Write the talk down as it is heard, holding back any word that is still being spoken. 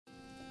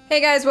Hey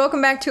guys,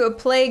 welcome back to A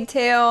Plague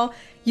Tale.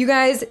 You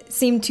guys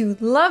seem to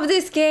love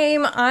this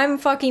game. I'm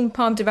fucking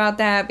pumped about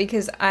that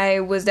because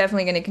I was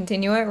definitely going to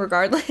continue it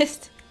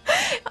regardless.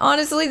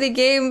 Honestly, the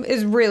game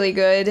is really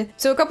good.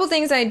 So a couple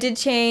things I did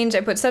change.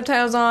 I put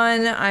subtitles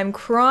on. I'm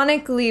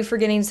chronically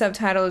forgetting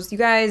subtitles. You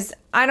guys,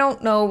 I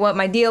don't know what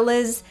my deal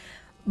is,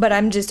 but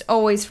I'm just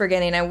always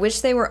forgetting. I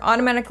wish they were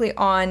automatically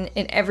on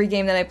in every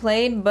game that I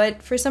played,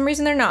 but for some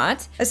reason they're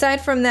not.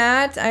 Aside from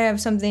that, I have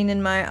something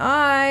in my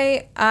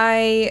eye.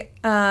 I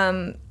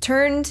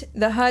turned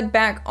the HUD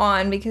back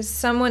on because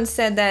someone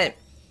said that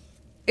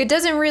it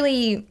doesn't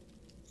really,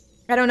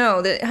 I don't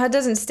know, the HUD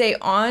doesn't stay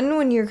on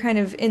when you're kind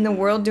of in the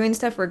world doing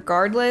stuff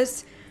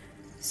regardless.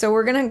 So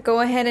we're gonna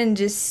go ahead and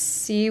just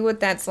see what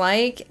that's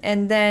like.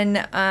 And then,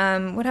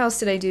 what else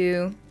did I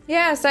do?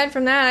 Yeah, aside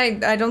from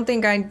that, I don't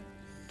think I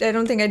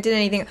did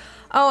anything.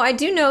 Oh, I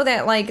do know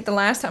that, like, the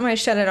last time I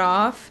shut it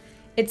off,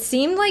 it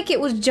seemed like it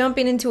was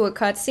jumping into a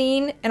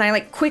cutscene, and I,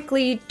 like,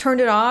 quickly turned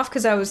it off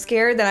because I was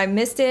scared that I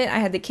missed it. I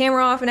had the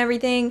camera off and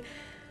everything.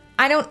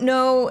 I don't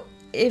know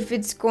if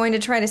it's going to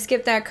try to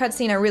skip that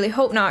cutscene. I really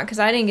hope not, because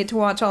I didn't get to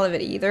watch all of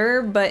it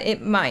either, but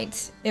it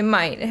might. It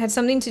might. It had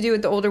something to do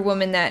with the older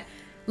woman that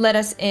let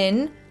us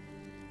in.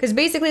 Because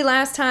basically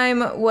last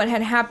time what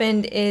had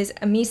happened is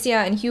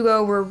Amicia and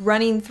Hugo were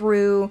running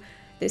through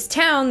this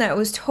town that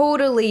was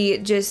totally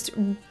just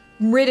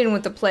ridden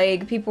with the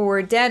plague. People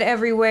were dead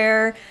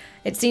everywhere.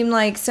 It seemed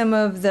like some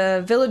of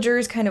the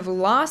villagers kind of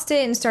lost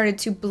it and started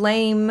to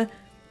blame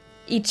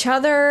each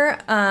other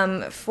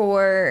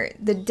for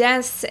the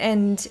deaths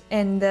and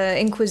the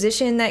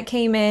Inquisition that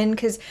came in.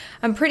 Because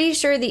I'm pretty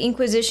sure the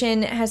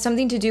Inquisition has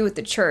something to do with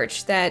the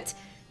church, that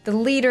the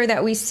leader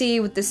that we see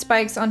with the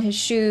spikes on his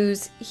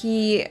shoes,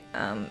 he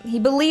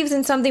believes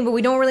in something, but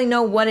we don't really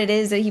know what it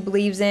is that he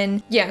believes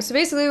in. Yeah, so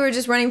basically we were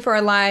just running for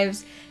our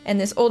lives, and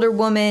this older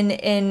woman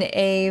in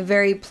a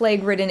very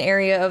plague-ridden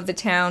area of the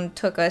town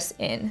took us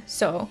in.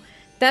 So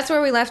that's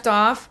where we left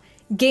off.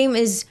 Game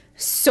is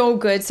so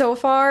good so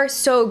far,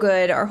 so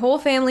good. Our whole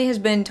family has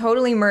been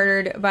totally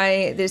murdered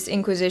by this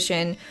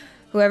Inquisition,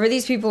 whoever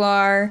these people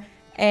are,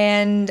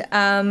 and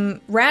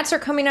rats are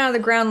coming out of the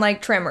ground like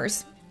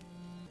tremors.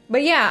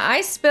 But yeah,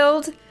 I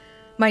spilled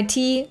my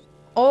tea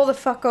all the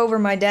fuck over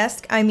my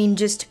desk. I mean,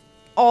 just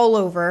all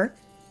over.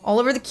 All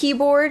over the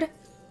keyboard,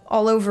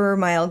 all over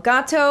my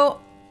Elgato,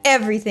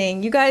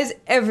 everything. You guys,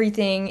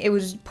 everything. It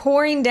was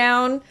pouring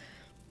down,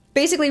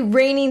 basically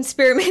raining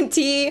spearmint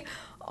tea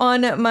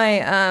on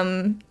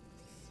my,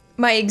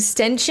 my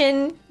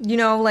extension. You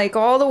know, like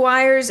all the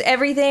wires,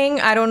 everything.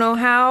 I don't know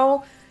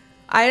how.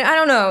 I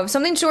don't know. If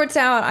something shorts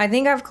out, I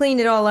think I've cleaned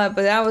it all up,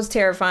 but that was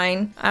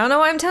terrifying. I don't know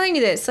why I'm telling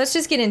you this. Let's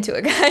just get into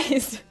it,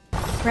 guys.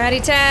 Ratty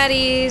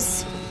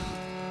tatties.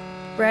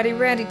 Ratty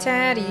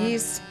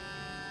tatties.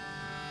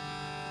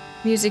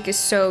 Music is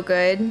so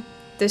good.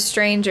 The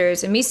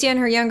Strangers. Amicia and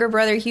her younger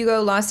brother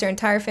Hugo lost their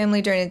entire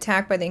family during an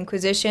attack by the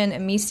Inquisition.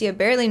 Amicia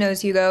barely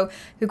knows Hugo,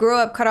 who grew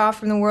up cut off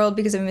from the world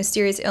because of a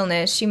mysterious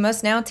illness. She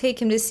must now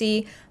take him to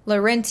see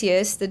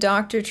Laurentius, the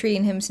doctor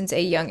treating him since a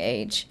young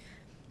age.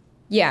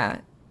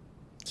 Yeah.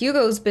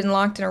 Hugo's been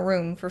locked in a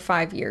room for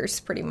 5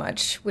 years, pretty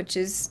much, which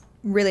is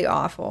really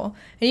awful.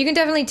 And you can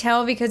definitely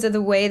tell because of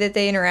the way that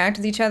they interact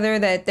with each other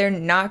that they're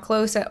not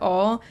close at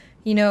all.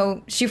 You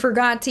know, she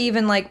forgot to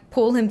even, like,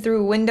 pull him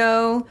through a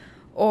window,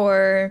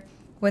 or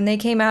when they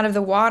came out of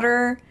the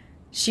water,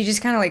 she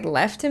just kind of, like,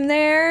 left him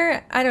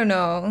there. I don't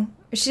know.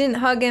 She didn't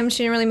hug him,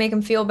 she didn't really make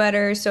him feel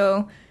better,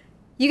 so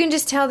you can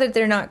just tell that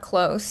they're not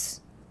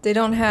close. They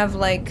don't have,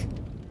 like...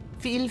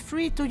 Feel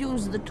free to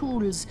use the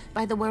tools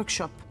by the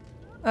workshop.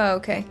 Oh,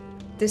 okay.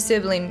 The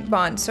sibling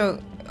bond.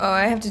 So, oh,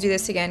 I have to do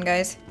this again,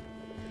 guys.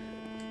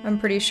 I'm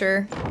pretty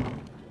sure.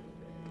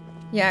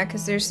 Yeah,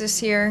 because there's this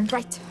here.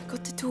 Right,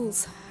 got the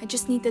tools. I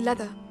just need the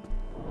leather.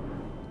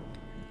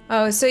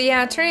 Oh, so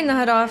yeah, turning the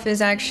HUD off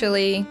is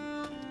actually...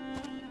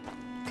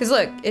 Because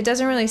look, it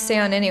doesn't really stay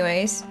on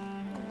anyways.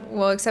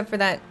 Well, except for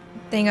that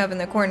thing up in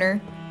the corner.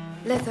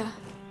 Leather.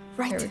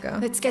 Right, here we go.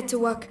 Let's get to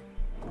work.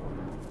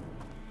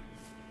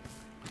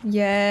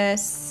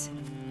 Yes.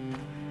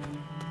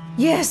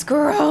 Yes,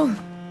 girl!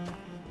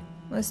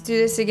 Let's do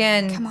this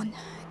again. Come on,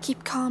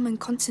 keep calm and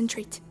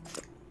concentrate.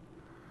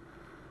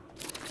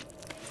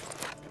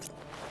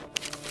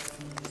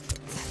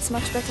 That's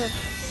much better.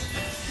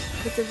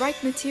 With the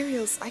right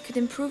materials, I could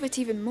improve it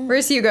even more.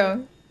 Where's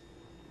Hugo?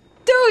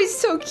 Oh, he's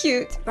so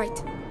cute!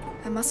 Right,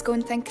 I must go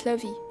and thank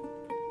Clovey.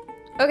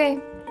 Okay.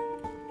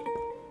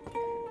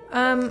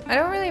 I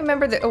don't really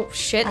remember the- oh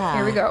shit,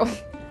 here we go.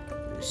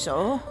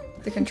 So?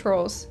 The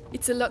controls.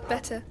 It's a lot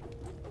better.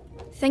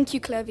 Thank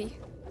you, Clovey.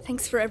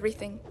 Thanks for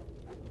everything.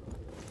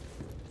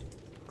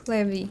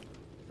 Levi.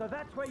 So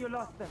that's where you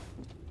lost them.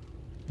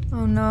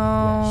 Oh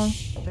no.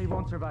 They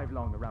won't survive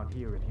long around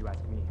here if you ask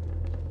me.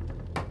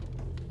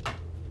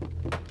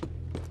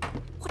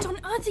 What on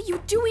earth are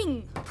you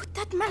doing? Put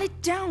that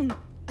mallet down.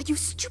 Are you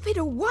stupid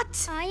or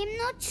what? I am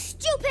not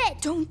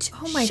stupid. Don't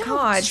Oh my shout.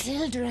 god.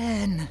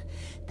 Children,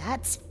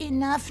 that's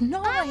enough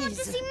noise. I want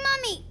to see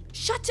Mommy.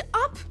 Shut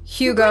up.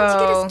 Hugo. You're going to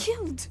get us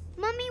killed.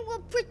 Mommy will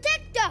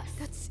protect us.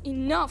 That's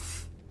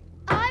enough.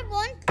 I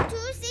want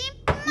to see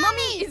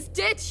Mommy is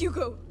dead,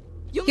 Hugo.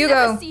 You'll Hugo.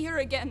 never see her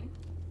again.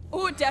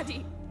 Or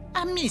Daddy.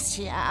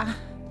 Amicia.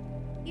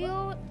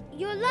 You're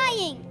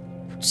lying.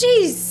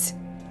 Jeez.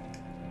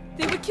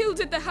 They were killed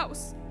at the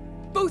house.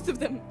 Both of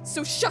them.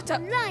 So shut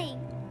up.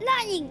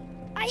 Lying.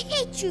 I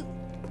hate you.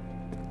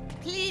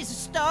 Please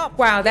stop.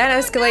 Wow, that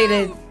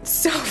escalated no.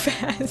 so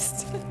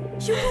fast.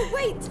 Hugo,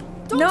 wait.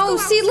 Don't No, go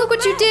see, out, look you're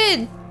what you mad.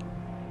 did.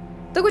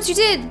 Look what you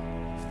did.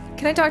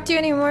 Can I talk to you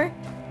anymore?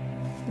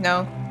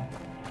 No.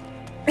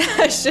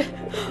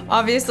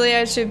 Obviously,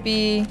 I should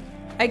be...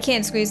 I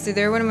can't squeeze through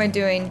there. What am I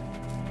doing?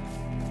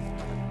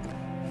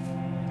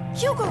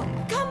 Hugo,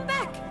 come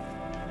back.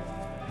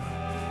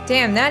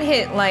 Damn, that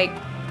hit like...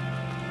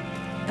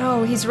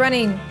 Oh, he's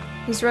running.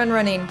 He's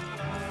running.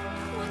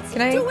 What's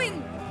Can he I- doing?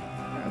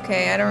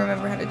 Okay, I don't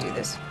remember how to do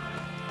this.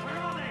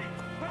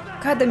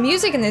 God, the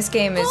music in this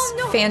game is Oh,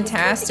 no,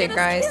 fantastic, he's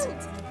going to guys. get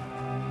us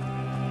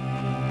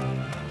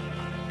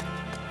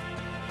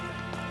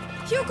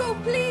killed. Hugo,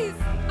 please.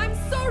 I'm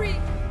sorry.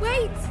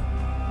 Wait.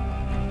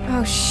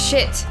 Oh,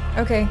 shit.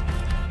 Okay.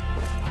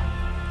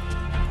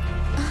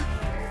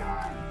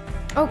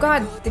 Oh,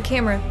 God, the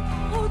camera.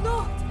 Oh,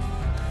 no.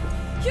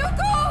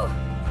 Hugo!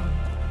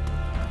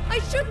 I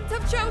shouldn't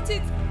have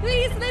shouted.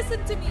 Please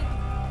listen to me.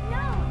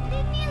 No,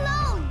 leave me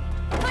alone.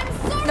 I'm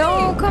sorry.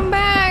 No, come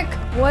back!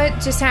 What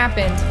just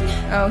happened?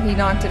 Oh, he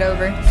knocked it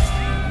over.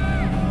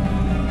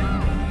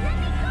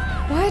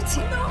 What?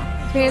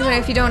 Commander,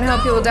 if you don't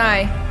help, he will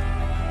die.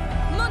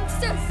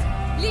 Monsters!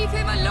 Leave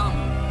him alone.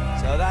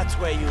 So that's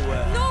where you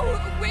were. No,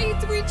 wait.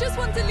 We just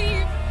want to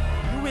leave.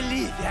 You will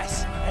leave,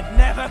 yes, and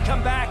never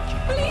come back.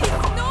 Please,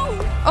 no.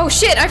 Oh,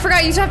 shit, I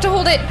forgot. You have to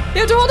hold it.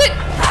 You have to hold it.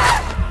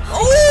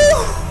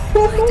 Oh!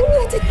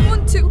 I didn't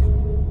want to.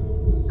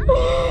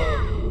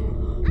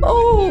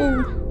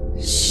 Oh,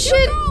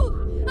 shit.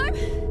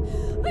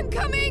 Hugo, I'm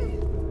coming.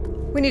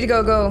 We need to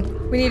go.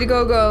 We need to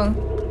go.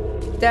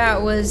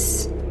 That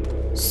was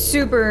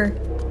super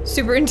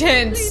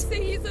intense. Please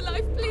say he's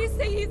alive. Please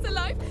say he's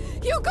alive.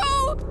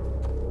 Hugo!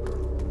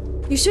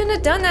 You shouldn't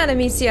have done that,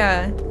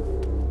 Amicia.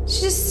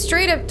 She just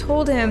straight up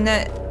told him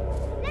that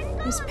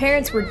his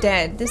parents were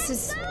dead. This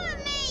is...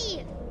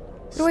 Me.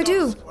 What do I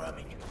do?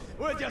 Squirming.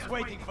 We're just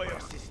waiting for your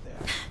sister.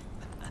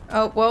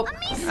 Oh, well,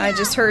 I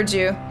just heard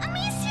you.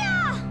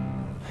 Amicia!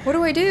 What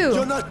do I do?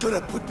 You're not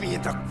gonna put me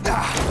in the...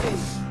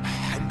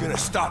 I'm gonna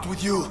start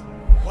with you.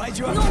 Why'd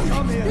you have to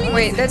come here?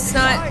 Wait, that's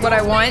not what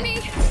I want.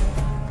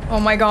 Oh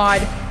my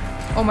god.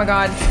 Oh my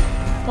god.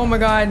 Oh my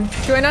god.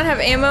 Do I not have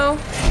ammo?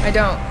 I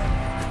don't.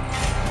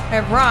 I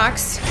have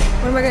rocks.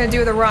 What am I gonna do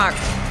with a rock?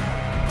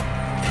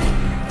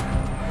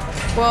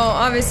 Well,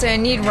 obviously I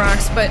need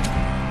rocks, but...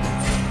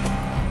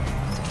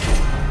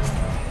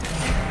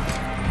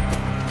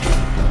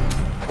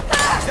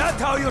 Is that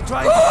how you're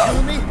trying to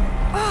kill me?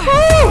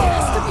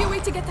 Has to be a way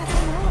to get that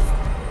armor off.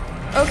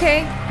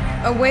 Okay,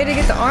 a way to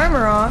get the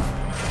armor off.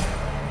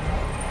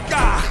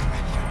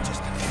 I'm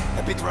just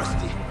a bit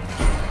rusty.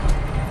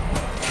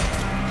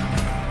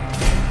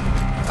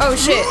 Oh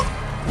shit.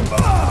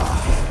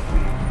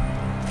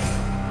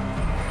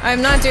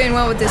 I'm not doing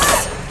well with this.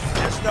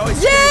 There's no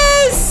escape.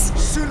 Yes!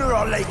 Sooner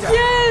or later.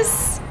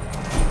 Yes!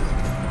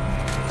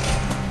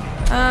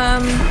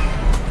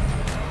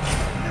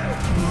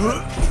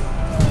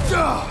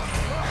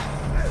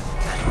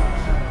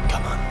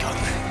 Come on, gun.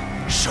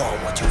 Show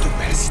 'em what you do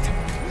best.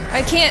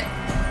 I can't.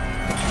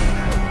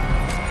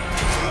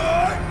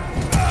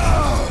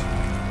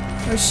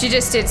 Oh, she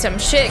just did some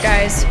shit,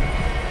 guys.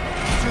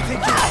 You think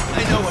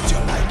I know what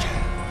you're like?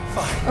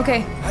 Fine.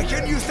 Okay. I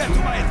can use that to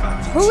my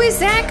advantage. Who is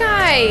that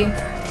guy?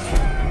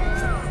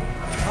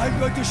 I'm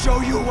going to show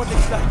you what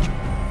it's like.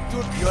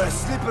 You're a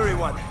slippery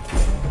one.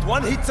 But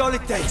one hit's all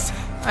it takes.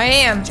 I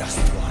am. Just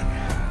one.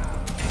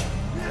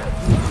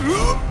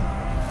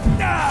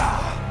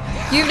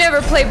 You've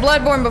never played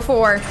Bloodborne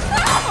before.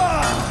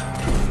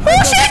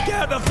 I'm shit!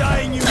 scared of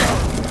dying, you know.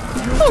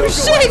 Oh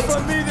shit!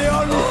 From me, the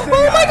only thing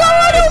Oh my I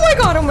god! Oh my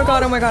god! Oh my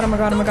god! Oh my god! Oh my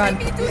god! Oh my god!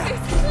 Let me do this,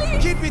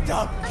 please. Keep it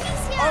up.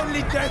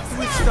 Only death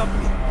will stop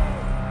me.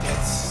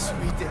 That's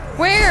sweet.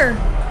 Where?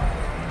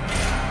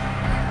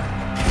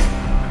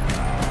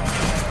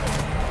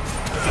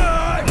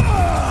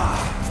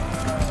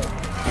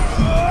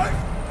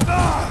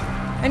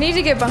 I need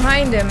to get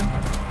behind him.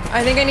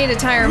 I think I need to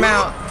tire him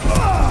out.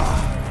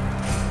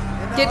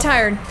 Get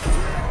tired.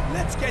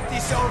 Let's get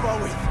this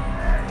over with.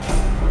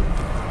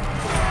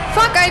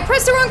 Fuck! I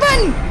pressed the wrong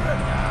button!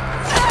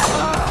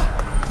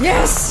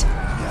 Yes!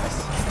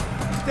 Yes.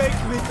 Take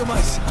me to my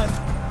son.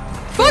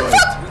 Fuck!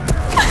 Fuck!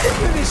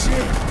 Finish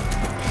him.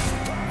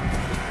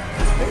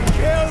 They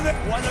killed it.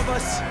 One of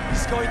us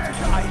is going to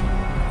die.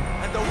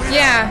 And the winner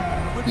Yeah,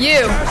 will be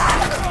you.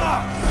 cursed.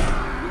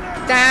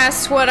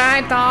 That's what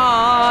I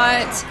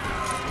thought.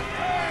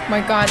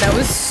 My god, that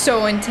was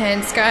so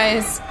intense,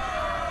 guys.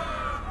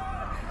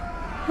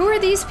 Who are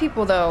these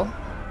people, though?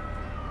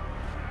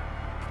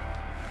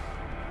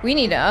 We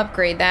need to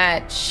upgrade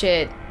that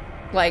shit,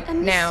 like,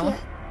 now.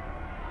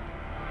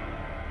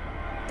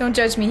 Don't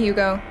judge me,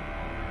 Hugo.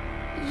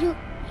 You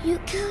You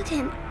killed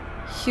him.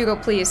 Hugo,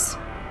 please.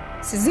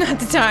 This is not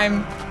the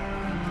time.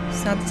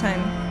 It's not the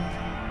time.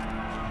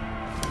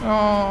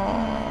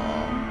 Oh.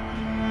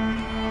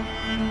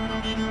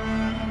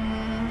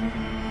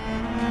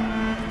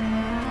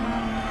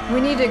 We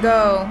need to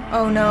go.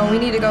 Oh no, we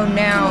need to go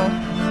now.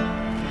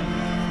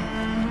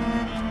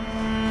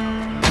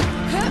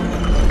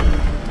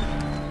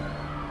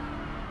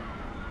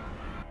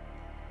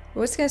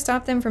 What's gonna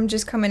stop them from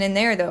just coming in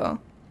there though?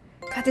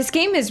 God, this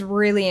game is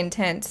really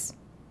intense.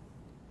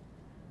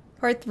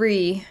 Part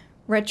 3,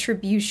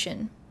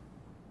 Retribution.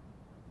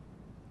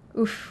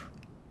 Oof.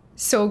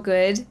 So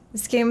good.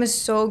 This game is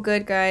so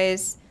good,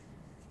 guys.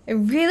 It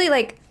really,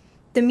 like,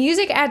 the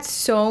music adds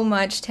so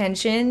much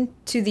tension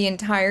to the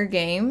entire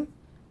game.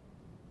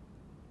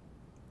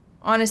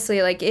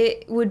 Honestly, like,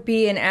 it would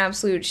be an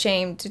absolute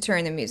shame to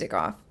turn the music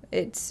off.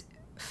 It's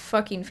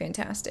fucking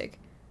fantastic.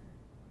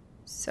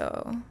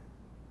 So,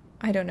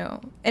 I don't know.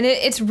 And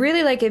it's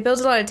really, like, it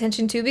builds a lot of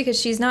tension, too, because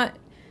she's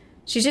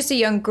just a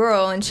young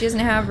girl, and she doesn't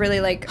have really,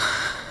 like,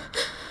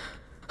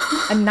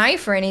 a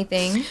knife or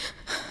anything.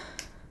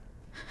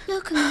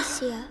 Look,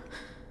 Amicia.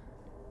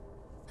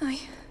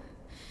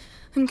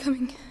 I'm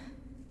coming.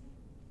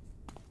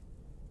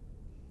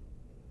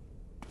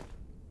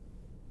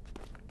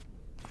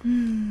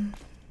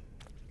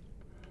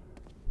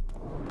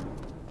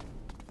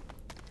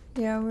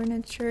 Yeah, we're in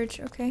a church,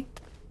 okay.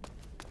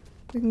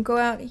 We can go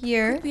out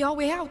here. Could be our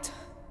way out.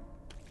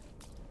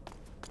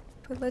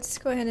 But let's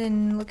go ahead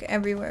and look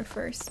everywhere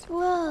first.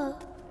 Whoa.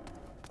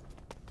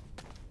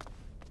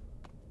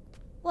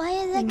 Why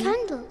are there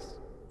candles?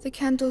 The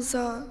candles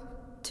are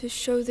to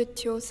show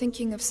that you're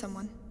thinking of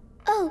someone.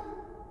 Oh,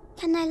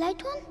 can I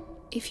light one?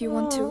 If you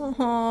want to.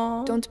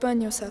 Aww. Don't burn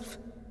yourself.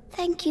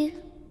 Thank you.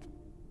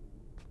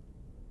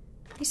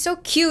 He's so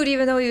cute,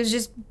 even though he was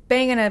just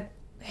banging a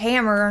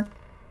hammer.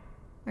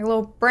 Like a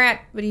little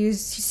brat, but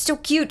he's so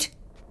cute.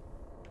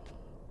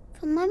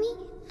 For Mommy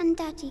and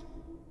Daddy.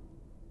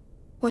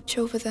 Watch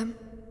over them.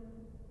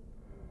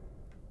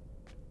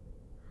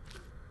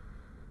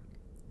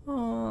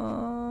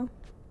 Aww.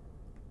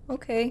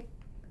 Okay.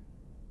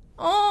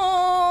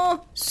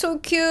 Oh, so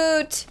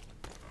cute.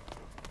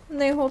 When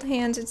they hold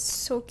hands, it's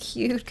so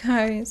cute,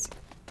 guys.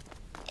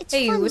 It's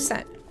Hey, funny. what's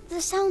that?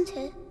 The sound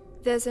here.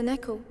 There's an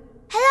echo.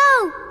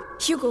 Hello!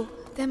 Hugo,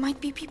 there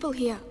might be people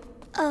here.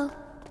 Oh.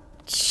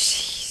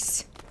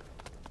 Jeez.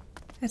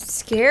 That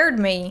scared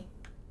me.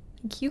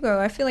 Like, Hugo,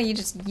 I feel like you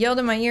just yelled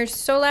in my ear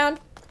so loud.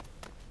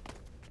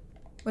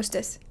 What's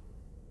this?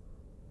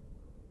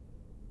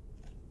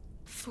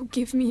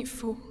 Forgive me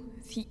for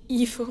the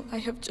evil I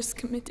have just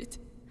committed.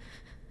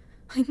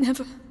 I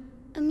never...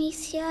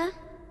 Amicia,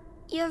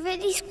 you're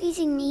really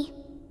squeezing me.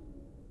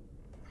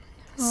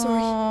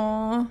 Sorry.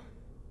 Aww.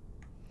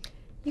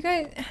 You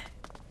guys...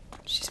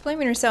 She's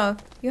blaming herself.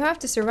 You have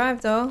to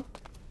survive, though.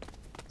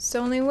 It's the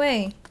only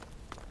way.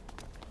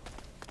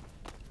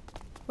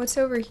 What's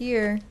over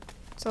here?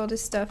 It's all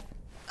this stuff.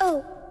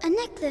 Oh, a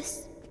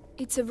necklace.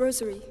 It's a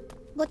rosary.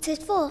 What's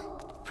it for?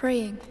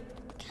 Praying.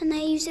 Can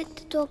I use it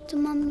to talk to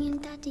Mommy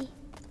and Daddy?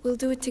 We'll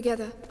do it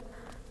together.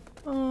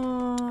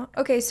 Aww.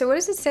 Okay, so what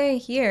does it say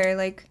here?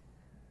 Like,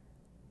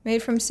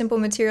 made from simple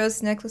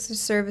materials,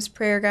 necklaces serve as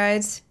prayer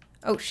guides.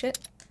 Oh, shit.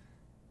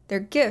 They're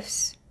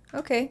gifts.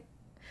 Okay.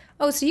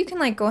 Oh, so you can,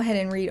 like, go ahead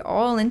and read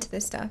all into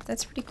this stuff.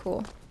 That's pretty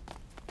cool.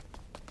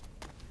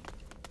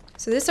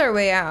 So this is our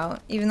way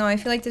out, even though I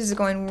feel like this is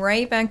going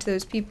right back to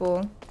those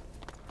people.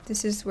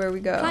 This is where we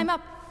go. Climb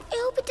up. I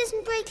hope it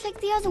doesn't break like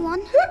the other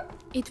one.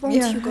 It won't,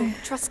 Yeah. Hugo.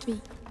 Trust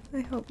me.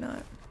 I hope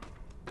not.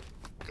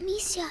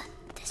 Amicia,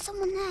 there's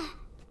someone there.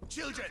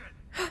 Children!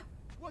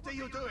 What are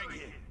you doing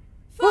here?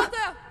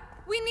 Father!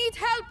 We need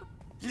help!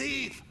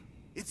 Leave!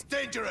 It's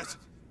dangerous!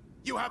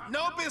 You have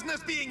no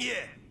business being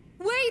here!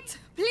 Wait!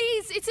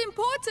 Please! It's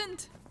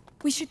important!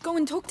 We should go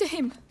and talk to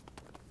him.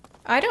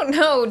 I don't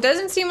know.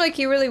 Doesn't seem like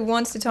he really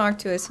wants to talk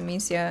to us,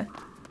 Amicia.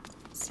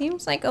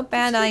 Seems like a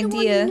bad Is he the one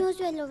idea. who knows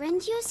where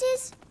Laurentius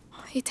is?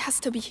 It has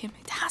to be him.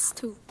 It has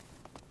to.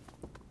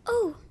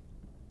 Oh,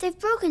 they've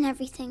broken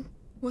everything.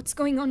 What's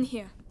going on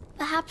here?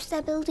 Perhaps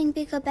they're building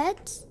bigger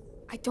beds?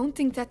 I don't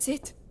think that's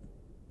it.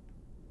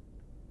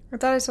 I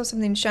thought I saw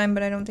something shine,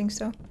 but I don't think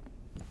so.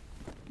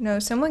 No,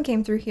 someone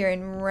came through here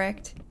and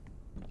wrecked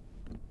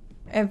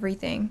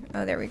everything.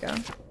 Oh, there we go.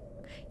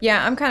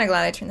 Yeah, I'm kind of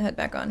glad I turned the HUD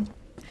back on.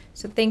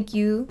 So thank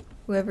you,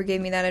 whoever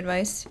gave me that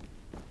advice.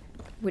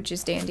 Which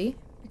is dandy,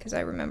 because I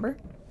remember.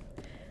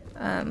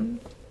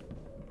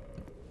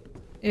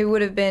 It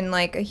would have been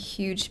like a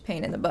huge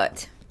pain in the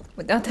butt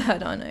without the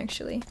HUD on,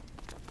 actually.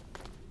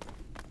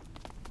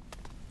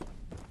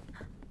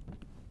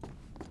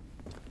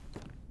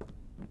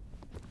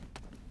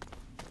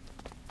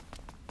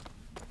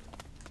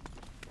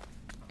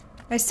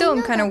 I still am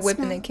know kind of that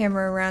whipping smell. the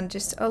camera around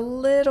just a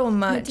little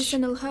much.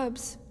 Medicinal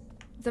herbs.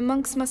 The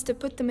monks must have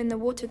put them in the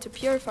water to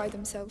purify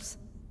themselves.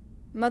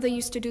 Mother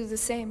used to do the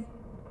same.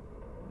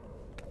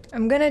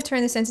 I'm gonna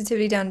turn the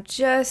sensitivity down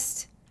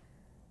just...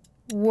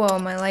 Whoa,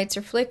 my lights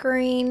are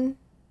flickering.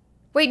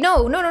 Wait,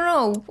 no.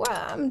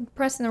 Wow, I'm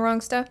pressing the wrong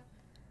stuff.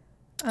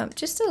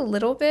 Just a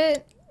little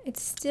bit.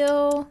 It's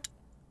still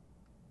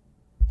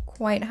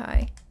quite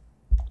high.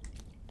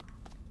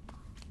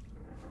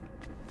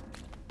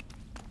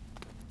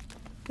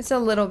 It's a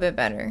little bit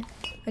better.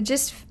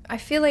 I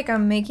feel like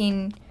I'm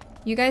making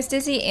you guys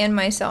dizzy and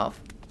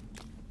myself.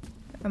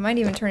 I might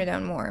even turn it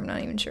down more, I'm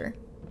not even sure.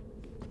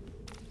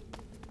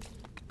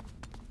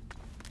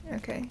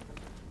 Okay.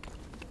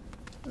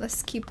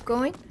 Let's keep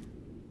going.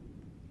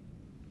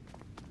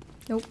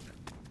 Nope.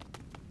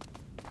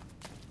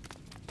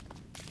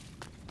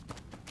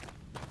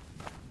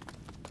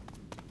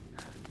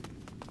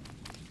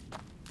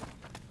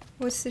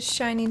 What's this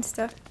shining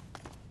stuff?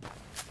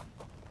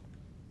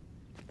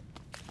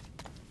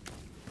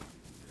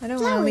 I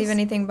don't want to leave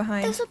anything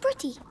behind. They're so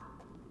pretty.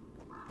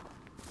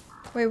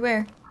 Wait,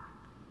 where?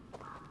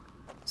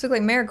 These look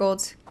like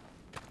marigolds.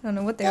 I don't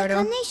know what they are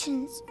though.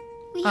 Carnations.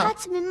 We had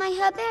some in my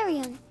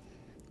herbarium.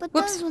 But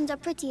those ones are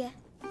prettier.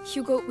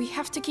 Hugo, we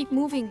have to keep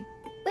moving.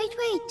 Wait,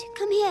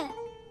 come here.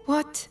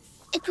 What?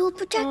 It will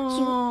protect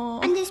you.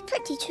 And it's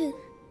pretty too.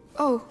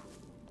 Oh.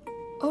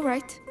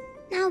 Alright.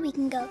 Now we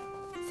can go.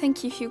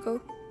 Thank you,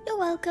 Hugo. You're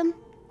welcome.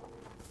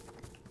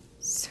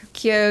 So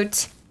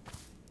cute.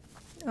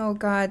 Oh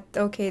god.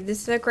 Okay,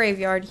 this is a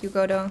graveyard,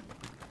 Hugo though.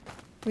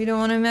 We don't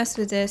want to mess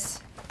with this.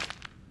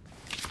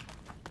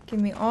 Give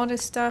me all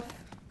this stuff.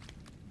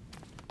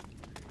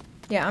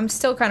 Yeah, I'm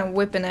still kind of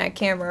whipping that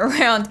camera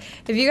around.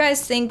 If you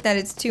guys think that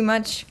it's too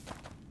much,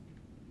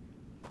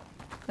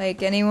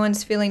 like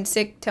anyone's feeling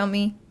sick, tell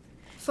me.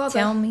 Father.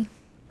 Tell me.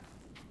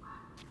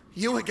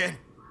 You again.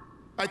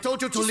 I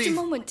told you to leave. Just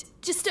a moment.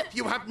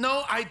 You have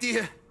no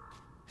idea.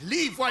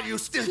 Leave while you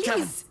still can.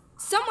 Please.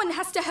 Someone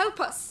has to help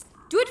us.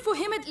 Do it for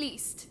him at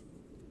least.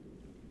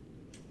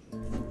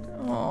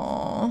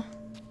 Aww.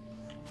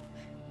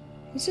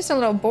 He's just a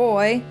little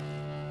boy.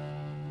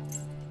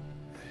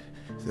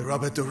 The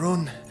Robert de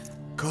Rune,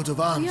 coat of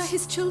arms. We are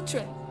his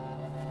children.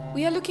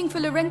 We are looking for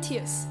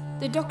Laurentius,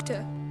 the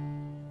doctor.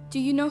 Do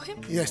you know him?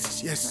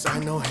 Yes, I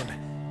know him.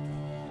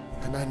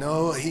 And I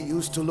know he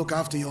used to look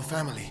after your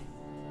family.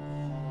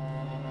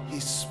 He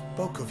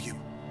spoke of you.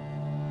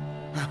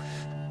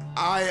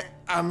 I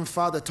am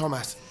Father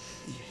Thomas.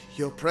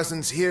 Your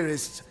presence here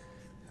is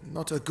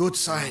not a good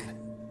sign.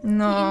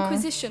 No. The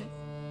Inquisition.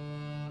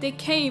 They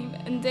came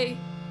and they...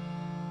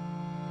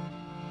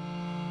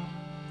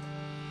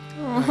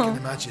 I can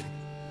imagine.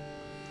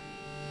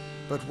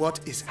 But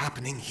what is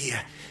happening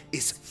here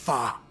is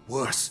far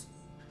worse.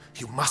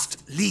 You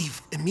must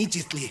leave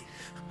immediately,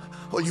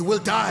 or you will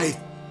die.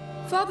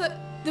 Father,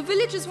 the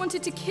villagers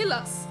wanted to kill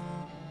us.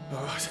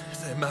 Oh,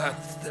 they're mad.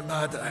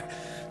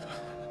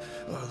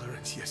 Oh,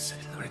 Laurentius.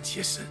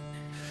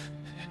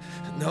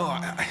 No,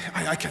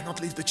 I cannot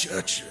leave the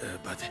church,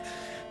 but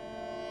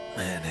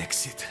an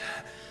exit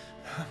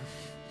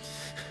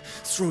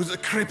through the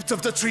crypt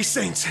of the Three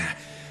Saints.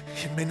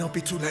 It may not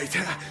be too late.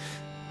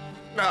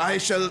 I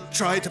shall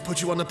try to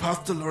put you on the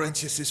path to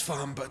Laurentius's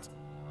farm, but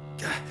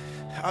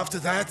after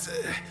that,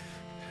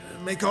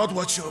 may God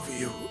watch over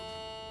you.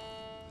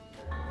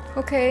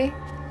 Okay.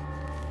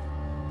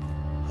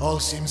 All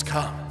seems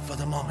calm for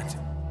the moment.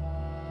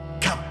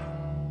 Come.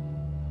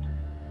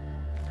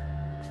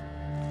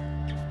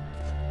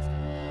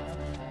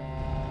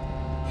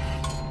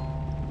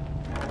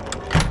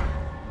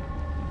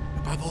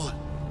 Above all,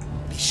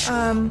 be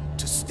sure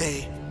to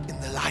stay in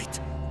the light.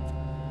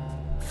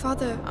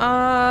 Father,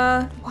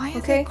 why are okay.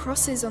 there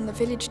crosses on the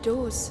village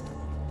doors?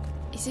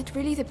 Is it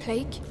really the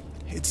plague?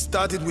 It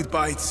started with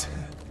bites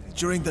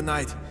during the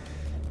night.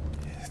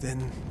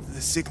 Then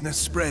the sickness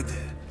spread.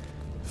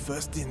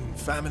 First in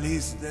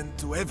families, then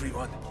to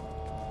everyone.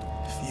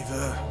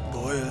 Fever,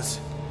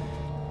 boils.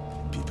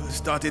 People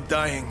started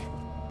dying.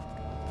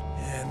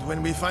 And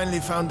when we finally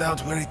found out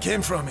where it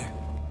came from, it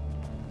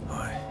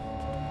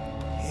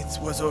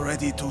was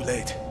already too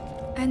late.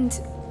 And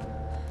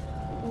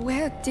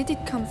where did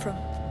it come from?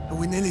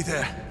 We're nearly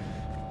there.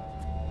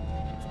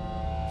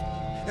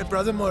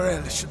 Brother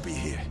Morel should be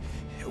here.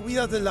 We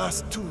are the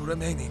last two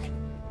remaining.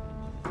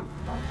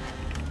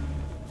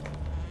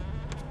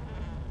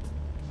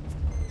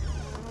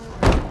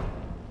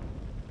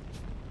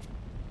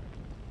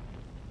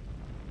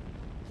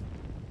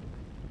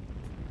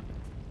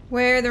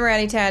 Where are the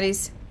ratty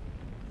tatties?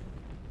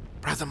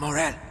 Brother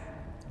Morel.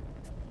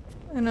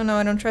 I don't know,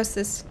 I don't trust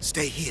this.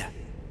 Stay here.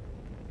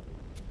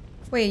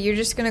 Wait, you're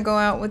just gonna go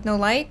out with no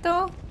light,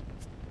 though?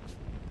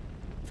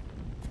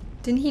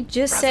 Didn't he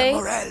just say?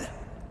 Morel.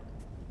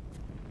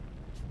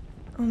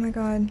 Oh my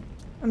god.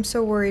 I'm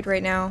so worried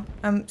right now.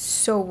 I'm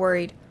so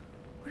worried.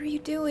 What are you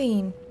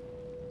doing?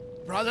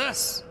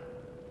 Brothers.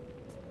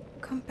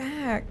 Come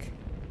back.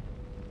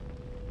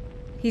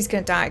 He's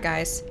gonna die,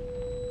 guys.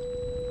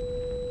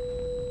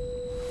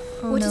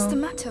 Oh, What no. is the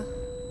matter?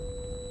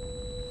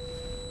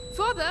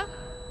 Father?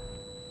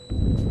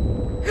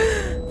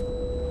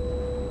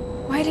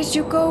 Why did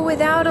you go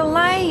without a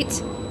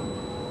light?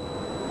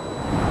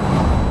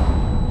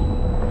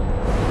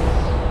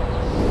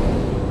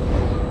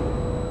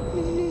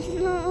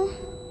 No.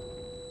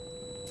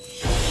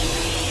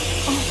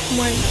 Oh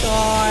my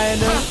god.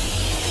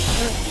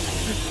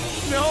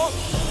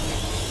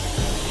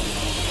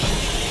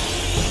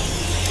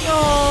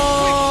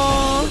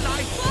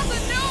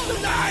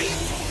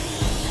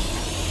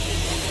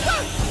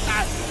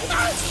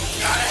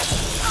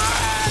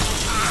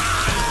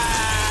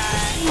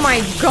 my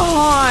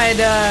god!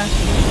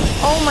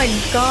 Oh my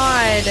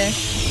god.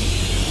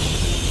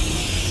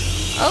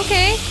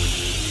 Okay.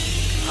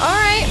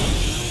 Alright.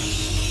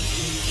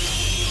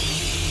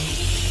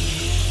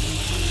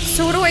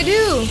 So what do I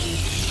do?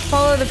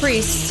 Follow the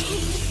priest.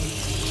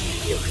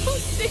 You go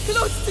stay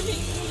close to me.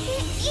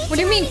 What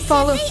do you mean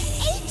follow? They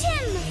ate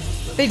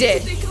him. They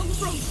did. Where did they come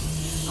from?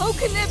 How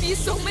can there be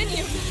so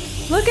many of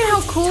them? Look at how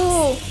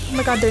cool. Oh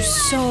my god, there's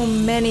so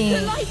many.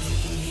 The light.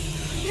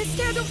 They're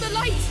scared of the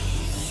light.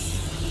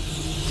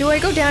 Do I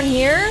go down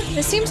here?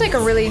 This seems like a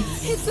really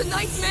It's a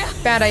nightmare.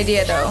 bad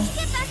idea though.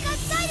 Get back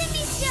outside,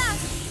 Amicia.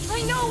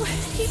 I know.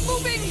 Keep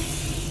moving.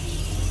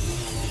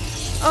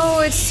 Oh,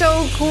 it's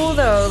so cool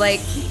though. Like,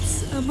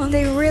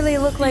 they really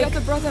look The like...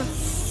 other brother.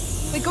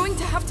 We're going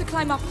to have to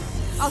climb up.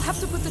 I'll have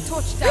to put the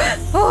torch down.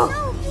 Oh!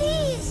 No,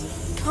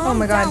 please. Calm Oh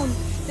my god. down.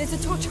 There's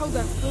a torch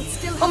holder. We'll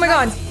still have Oh my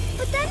god. light.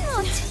 But then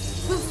what?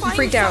 We'll find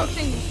freaked out.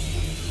 something.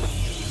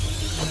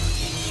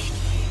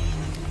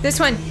 This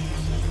one.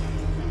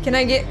 Can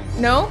I get...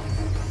 No?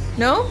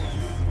 No?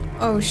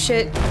 Oh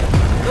shit. You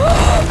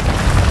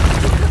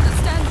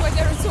understand why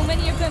there are so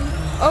many of them.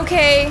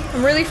 Okay,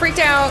 I'm really freaked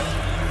out.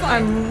 Fire.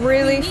 I'm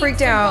really We need freaked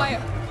some out.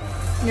 fire.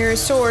 Near a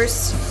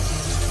source.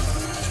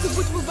 The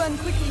wood will burn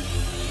quickly.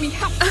 We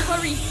have to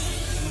hurry.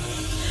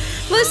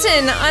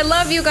 Listen, I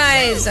love you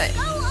guys. Go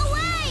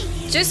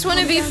away. Just want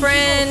to be Calm down,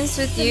 friends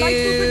Hugo. with The light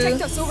will protect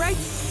you. us, alright?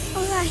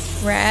 All right.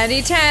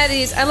 Ratty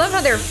tatties. I love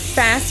how they're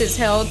fast as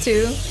hell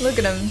too. Look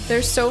at them.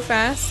 They're so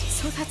fast.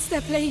 So that's their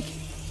plague.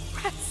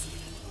 Rats.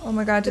 Oh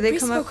my god, do The they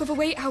priest come up? spoke of a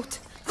way out.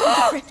 Through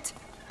the crypt.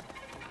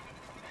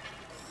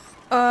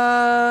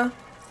 Are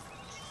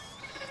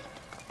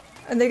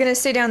they gonna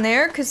stay down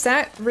there? Cause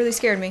that really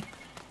scared me.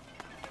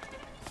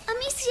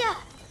 Amicia,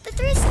 the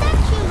 3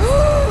 statues.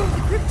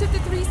 The crypt of the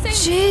 3 saints.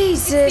 It's the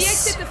Jesus.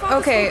 exit the father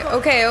Okay, spoke of.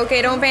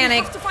 okay, don't We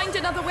panic. have to find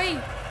another way.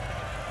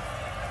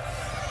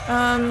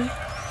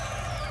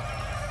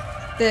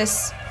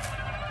 This.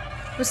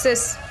 What's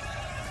this?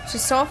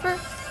 Just sulfur?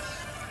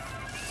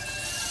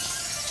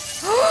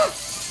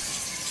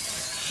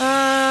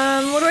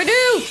 What do I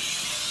do?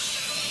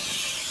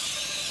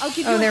 I'll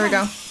give you Oh, a there we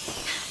go. hand.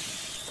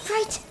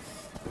 Right.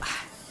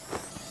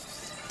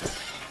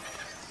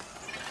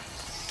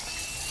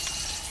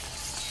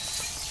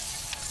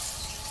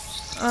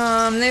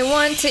 They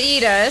want to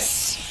eat us,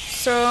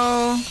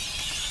 so...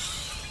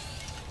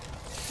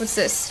 What's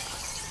this?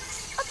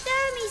 Up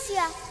there,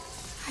 Amicia.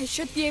 I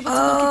should be able to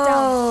knock it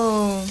down.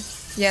 Oh,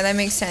 yeah, that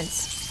makes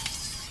sense.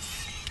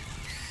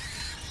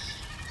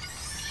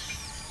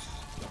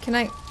 Can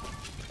I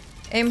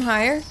aim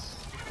higher?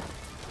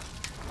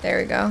 There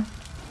we go.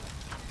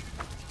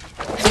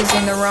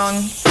 Using the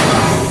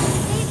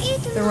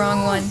They've eaten wrong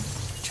all. one.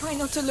 Try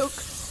not to look.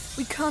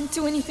 We can't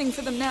do anything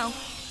for them now.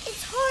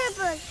 It's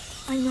horrible.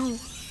 I know.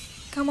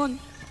 Come on.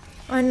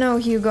 I know,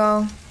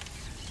 Hugo.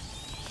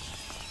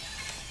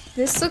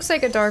 This looks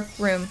like a dark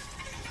room.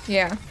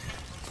 Yeah.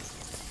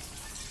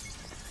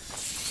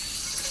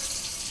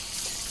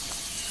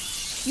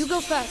 You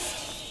go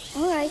first.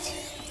 All right.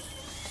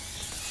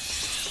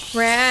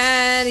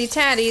 Ratty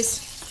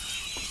tatties.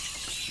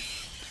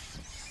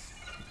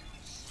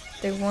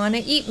 They want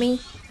to eat me.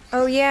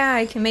 Oh yeah,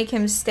 I can make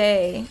him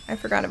stay. I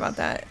forgot about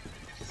that.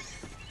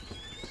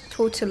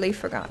 Totally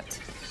forgot.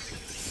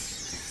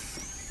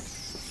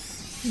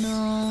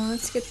 No,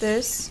 let's get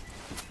this.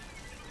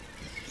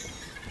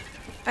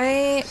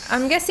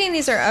 I'm guessing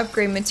these are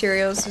upgrade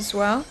materials as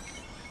well.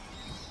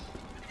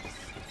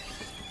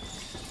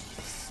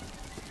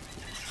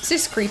 It's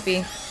just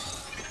creepy.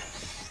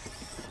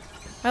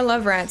 I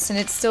love rats and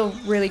it's still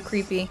really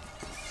creepy.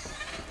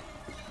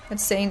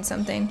 That's saying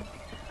something.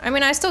 I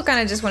mean, I still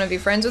kind of just want to be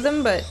friends with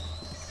them, but...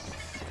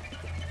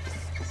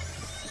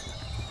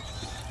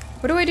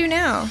 What do I do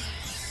now?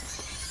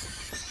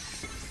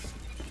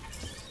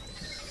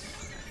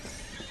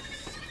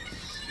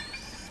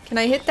 Can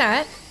I hit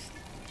that?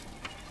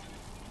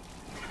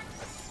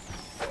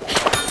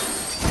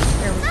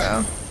 There we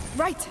go.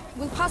 Right.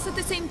 We'll pass at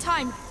the same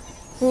time.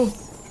 Ooh.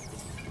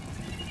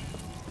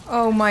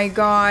 Oh my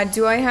god,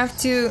 do I have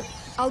to...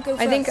 I'll go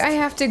first. I think I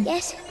have to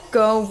Yes.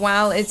 go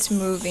while it's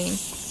moving.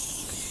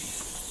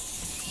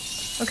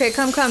 Okay,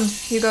 come,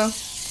 Hugo.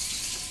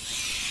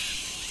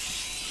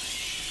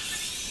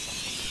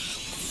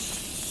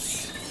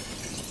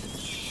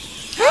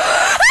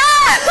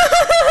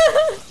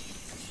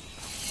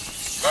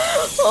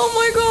 Oh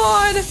my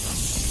god!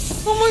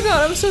 Oh my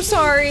god, I'm so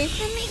sorry.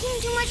 They're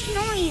making too much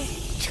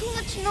noise. Too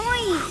much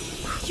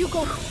noise.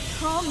 Hugo,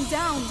 calm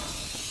down.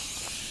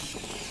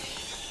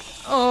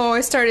 Oh,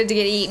 I started to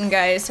get eaten,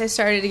 guys. I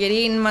started to get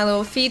eaten. My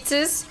little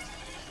feetses.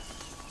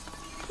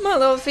 My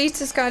little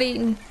feetses got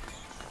eaten.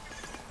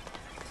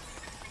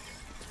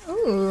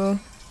 Ooh.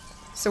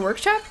 It's a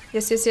workshop?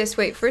 Yes, yes, yes.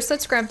 Wait, first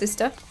let's grab this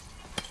stuff.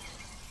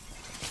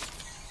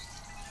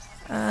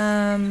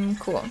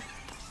 Cool.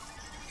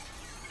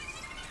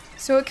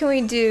 So what can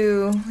we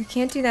do? We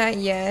can't do that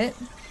yet.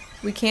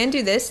 We can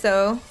do this,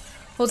 though.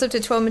 Holds up to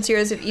 12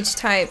 materials of each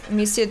type.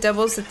 Amicia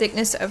doubles the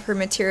thickness of her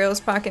materials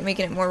pocket,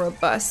 making it more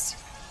robust.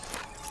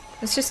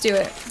 Let's just do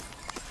it.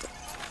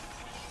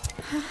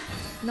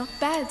 Not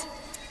bad.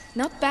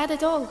 Not bad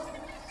at all.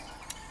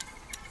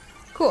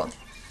 Cool.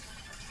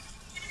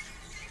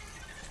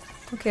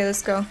 Okay,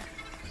 let's go.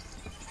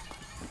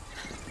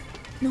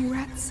 No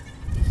rats.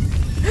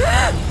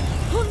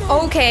 Oh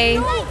no! Okay.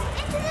 No.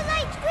 Into the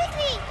light,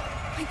 quickly!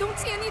 I don't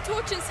see any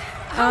torches.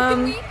 How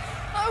can we?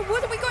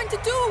 What are we going to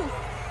do?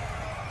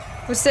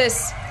 What's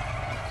this?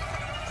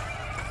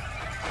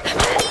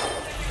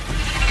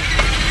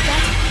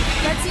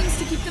 That seems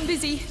to keep them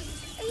busy.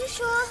 Are you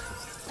sure?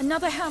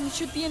 Another ham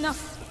should be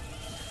enough.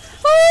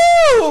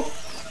 Oh!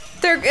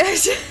 They're good.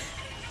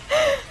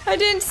 I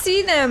didn't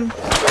see them.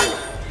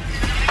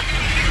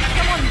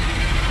 Come on.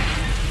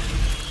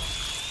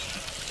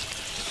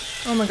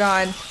 Oh my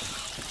god.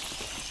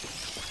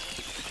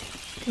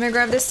 Can I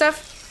grab this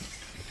stuff?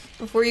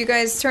 Before you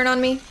guys turn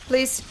on me,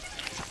 please?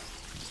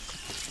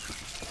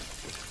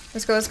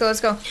 Let's go, let's go,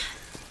 let's go.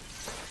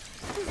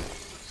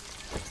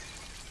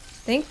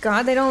 Thank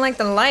God they don't like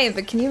the light,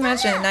 but can you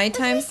imagine at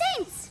nighttime?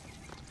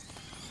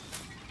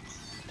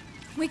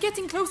 We're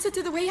getting closer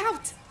to the way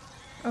out.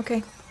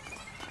 Okay.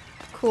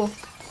 Cool.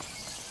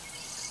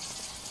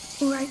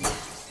 Alright.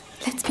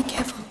 Let's be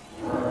careful.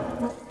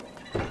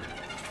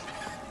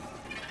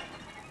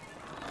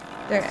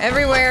 They're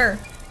everywhere.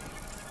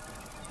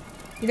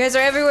 You guys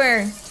are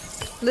everywhere.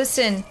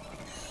 Listen.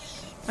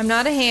 I'm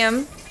not a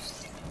ham.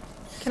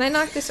 Can I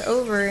knock this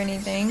over or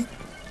anything?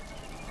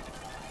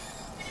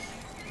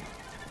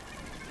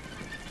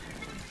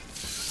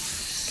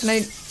 Can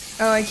I?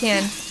 Oh, I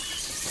can.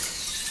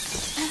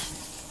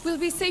 We'll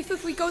be safe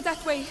if we go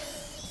that way.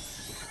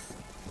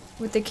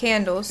 With the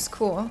candles.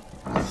 Cool.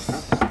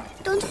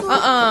 Don't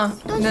fall.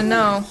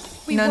 No.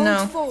 We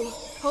won't fall.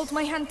 Hold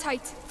my hand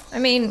tight. I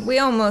mean, we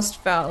almost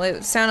fell.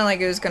 It sounded like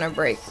it was gonna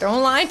break.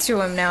 Don't lie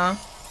to him now.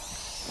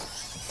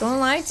 Don't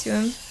lie to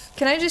him.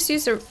 Can I just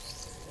use a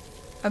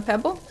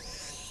pebble?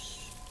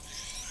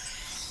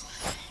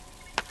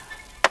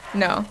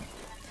 No.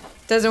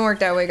 Doesn't work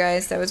that way,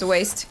 guys. That was a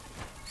waste.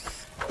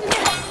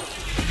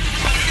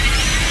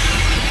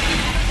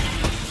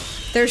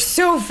 They're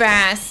so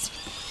fast.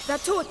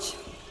 That torch.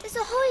 There's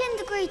a hole in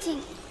the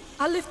grating.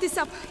 I'll lift this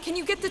up. Can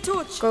you get the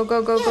torch? Go,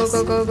 go, go, Yes.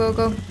 go, go, go,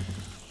 go, go.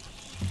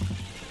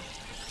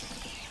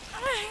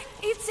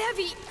 It's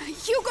heavy.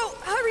 Hugo,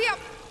 hurry up.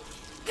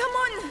 Come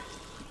on.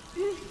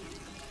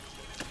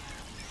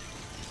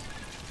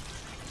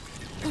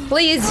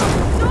 Please.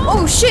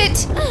 Oh,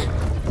 shit.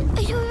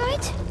 Are you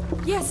alright?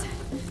 Yes.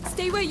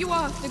 Stay where you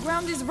are. The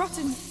ground is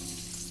rotten.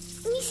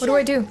 What do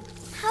I do?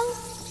 How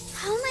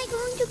am I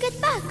going to get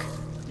back?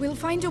 We'll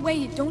find a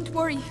way. Don't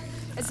worry.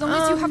 As long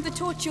as you have the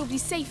torch, you'll be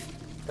safe.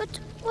 But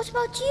what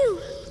about you?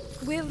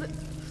 We'll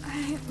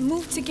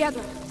move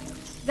together.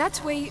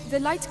 That way, the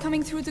light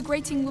coming through the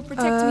grating will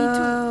protect me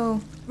too.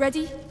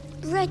 Ready?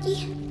 Ready?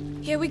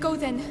 Here we go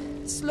then.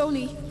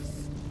 Slowly.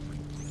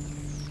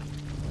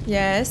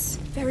 Yes.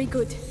 Very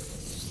good.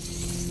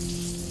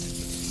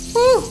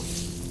 Woo!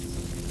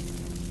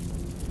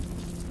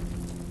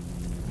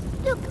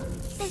 Look,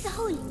 there's a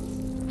hole.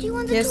 Do you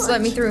want the Yes, torch?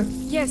 let me through.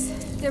 Yes,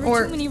 there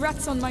are too many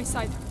rats on my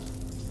side.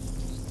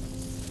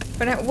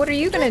 But what are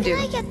you gonna How do?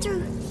 can I get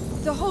through?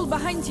 The hole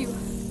behind you.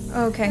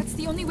 Okay. That's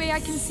the only way I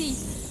can see.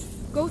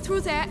 Go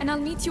through there and I'll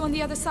meet you on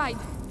the other side.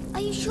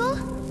 Are you sure?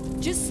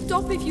 Just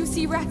stop if you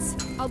see rats.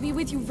 I'll be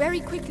with you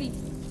very quickly.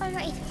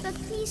 Alright, but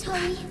please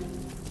hurry.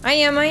 I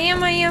am.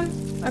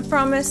 I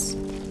promise.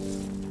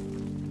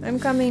 I'm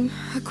coming.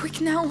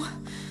 Quick now.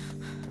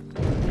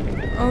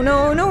 Oh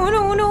no, no,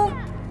 no, no.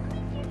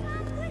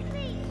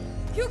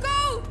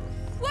 Hugo!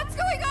 What's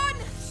going on?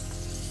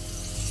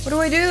 What do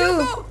I do?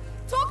 Hugo!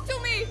 Talk to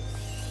me!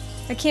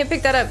 I can't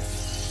pick that up.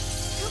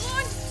 Come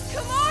on!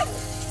 Come on!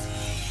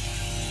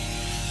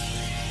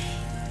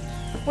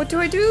 What do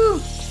I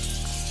do?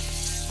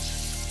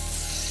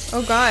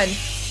 Oh god.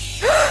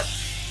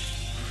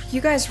 You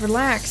guys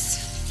relax.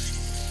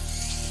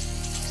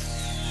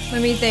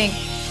 Let me think.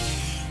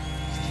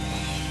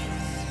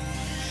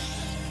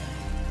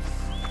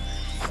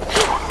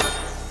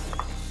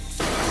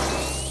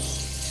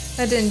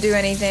 That didn't do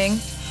anything.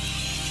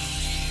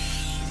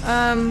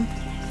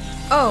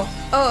 Oh.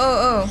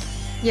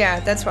 Yeah,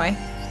 that's why.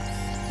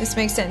 This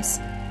makes sense.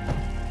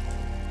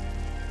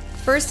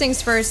 First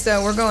things first,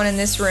 though, we're going in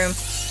this room.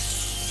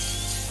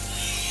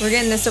 We're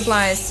getting the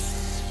supplies.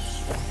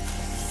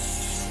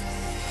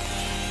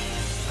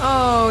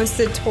 Oh, it's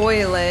the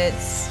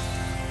toilets.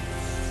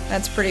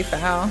 That's pretty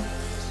foul.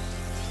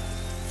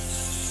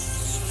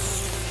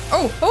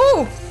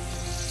 Oh!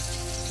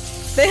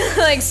 They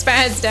like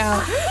spazzed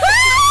out.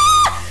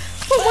 Ah!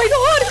 Oh my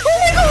god!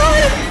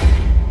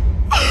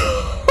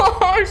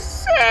 Oh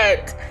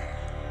shit!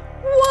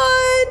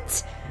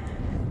 What?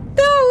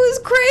 That was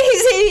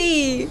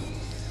crazy!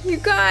 You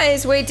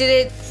guys, wait,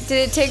 did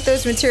it take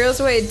those materials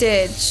away? It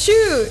did.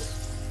 Shoot!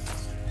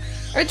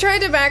 I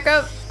tried to back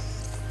up,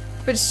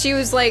 but she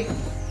was like,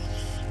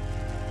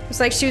 it was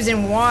like she was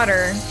in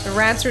water. The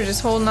rats were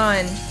just holding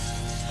on.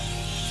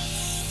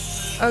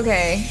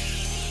 Okay.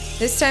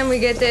 This time we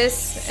get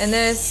this and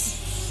this.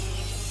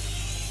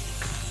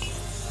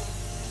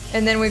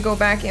 And then we go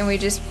back and we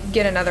just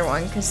get another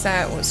one, because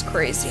that was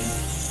crazy.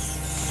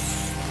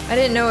 I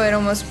didn't know it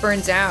almost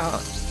burns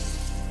out.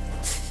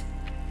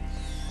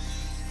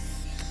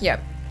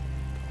 Yep.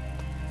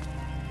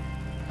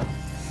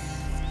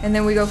 And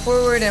then we go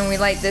forward and we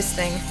light this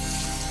thing.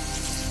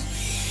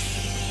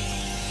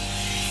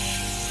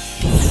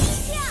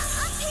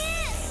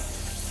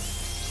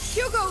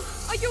 Hugo,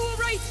 are you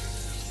alright?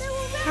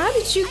 How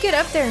did you get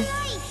up there?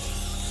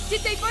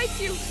 Did they bite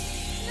you?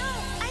 No,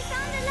 I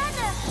found a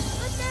ladder,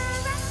 but there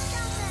are rats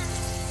down there.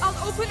 I'll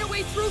open a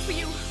way through for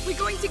you. We're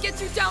going to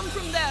get you down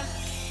from there.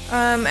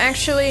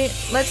 Actually,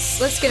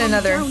 let's get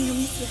another. Calm down,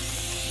 Nyjah.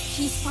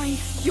 He's fine.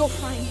 You're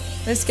fine.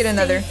 Let's get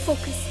another. Stay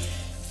focused.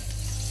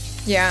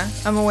 Yeah,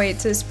 I'm gonna wait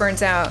till this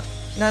burns out.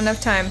 Not enough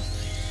time.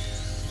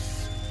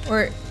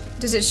 Or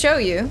does it show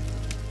you?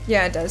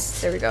 Yeah, it does.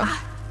 There we go.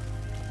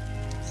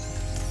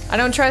 I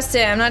don't trust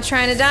it. I'm not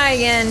trying to die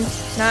again.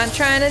 Not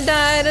trying to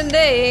die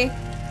today.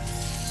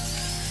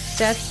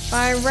 Death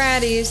by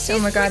ratties. Oh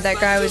my god, that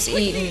guy was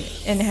eaten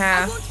in I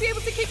half. won't be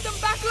able to keep them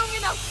back long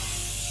enough.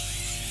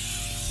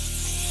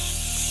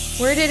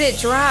 Where did it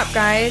drop,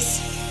 guys?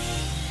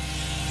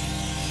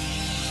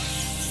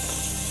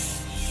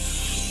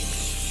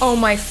 Oh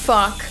my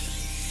fuck.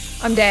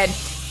 I'm dead.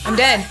 I'm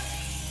dead.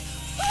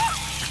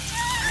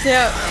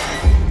 Yeah.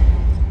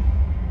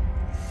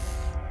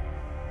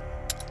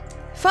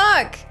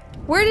 Fuck!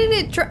 Where did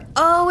it drop?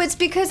 Oh, it's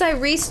because I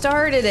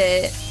restarted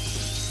it.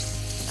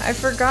 I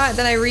forgot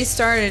that I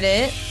restarted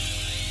it.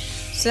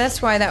 So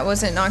that's why that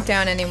wasn't knocked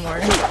down anymore.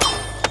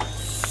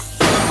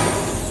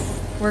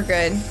 We're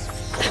good.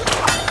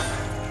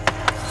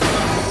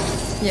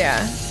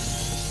 Yeah.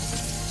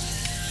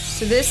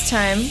 So this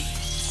time,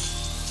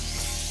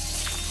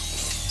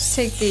 let's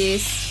take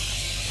these,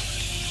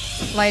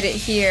 light it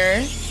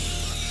here.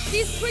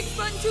 These twigs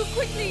burn too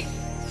quickly.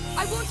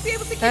 I won't be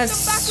able to keep them back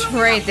That's long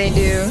right, enough. they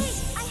do. I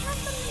have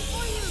something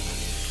for you.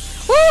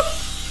 Woo!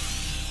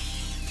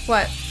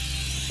 What?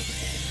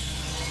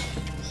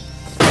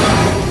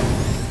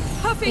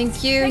 Perfect.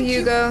 Thank you,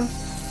 Hugo.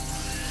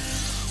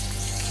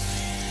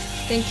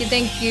 Thank you,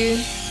 thank you.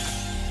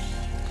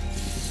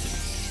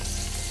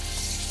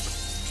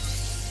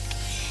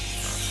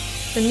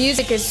 The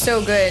music is so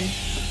good.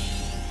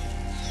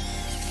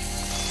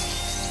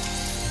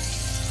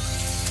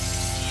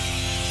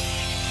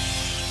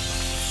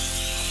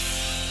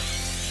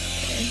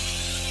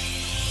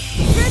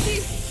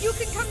 Ready? You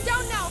can come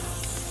down now.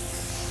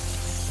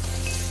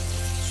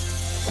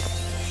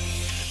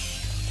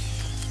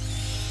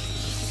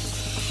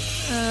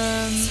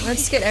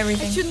 Let's get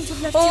everything. I shouldn't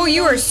have left Oh,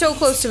 you alone. are so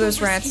close to those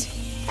rats.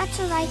 That's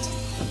alright.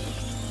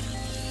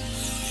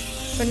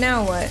 But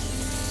now what?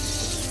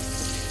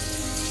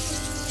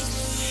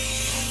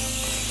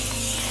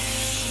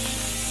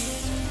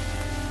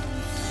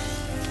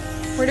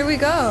 Where do we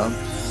go?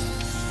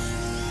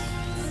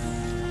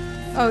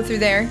 Oh, through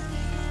there.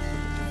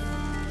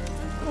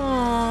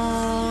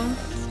 Aww.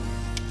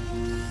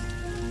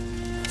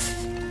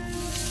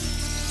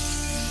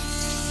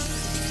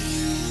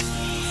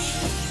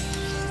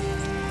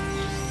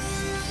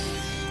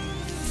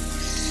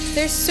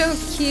 They're so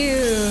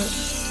cute.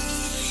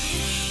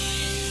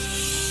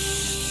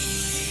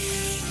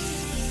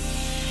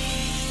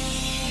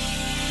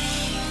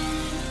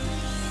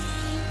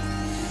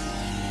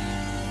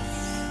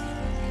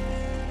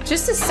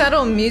 Just the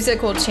subtle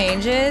musical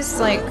changes,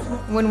 like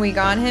when we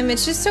got him,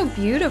 it's just so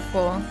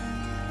beautiful.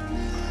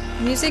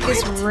 Music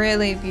is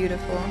really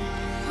beautiful.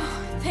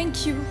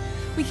 Thank you.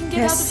 We can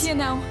get out of here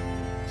now.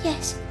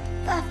 Yes,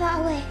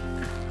 far away.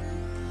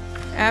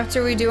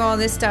 After we do all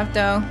this stuff,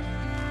 though.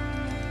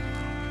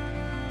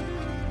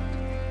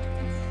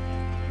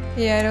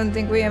 Yeah, I don't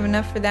think we have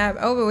enough for that.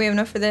 Oh, but we have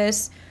enough for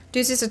this.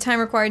 Reduces the time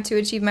required to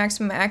achieve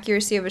maximum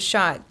accuracy of a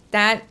shot.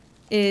 That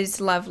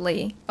is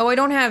lovely. Oh, I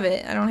don't have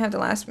it. I don't have the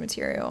last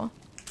material.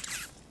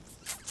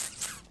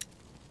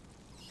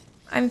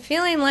 I'm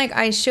feeling like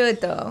I should,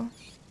 though.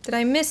 Did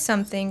I miss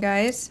something,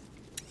 guys?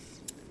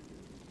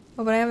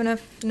 Oh, but I have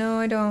enough. No,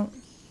 I don't.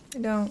 I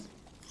don't.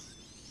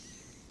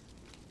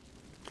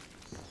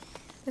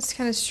 That's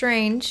kind of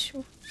strange.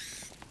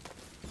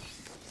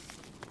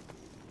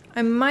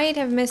 I might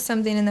have missed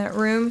something in that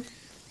room,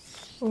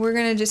 but we're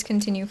gonna just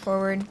continue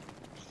forward.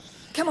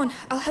 Come on,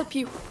 I'll help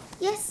you.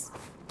 Yes.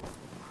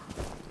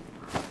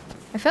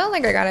 I felt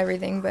like I got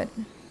everything, but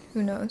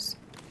who knows?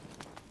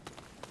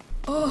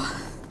 Oh,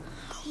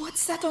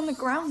 what's that on the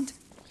ground?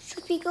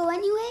 Should we go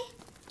anyway?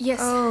 Yes.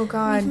 Oh,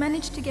 God. We've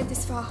managed to get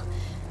this far.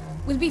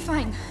 We'll be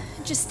fine.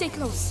 Just stay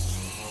close.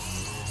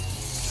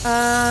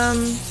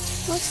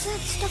 What's that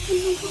stuff in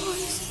the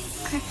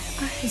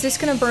walls? Is this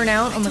gonna burn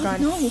out? Oh my god.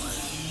 No.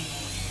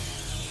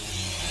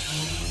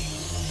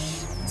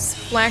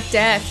 It's Black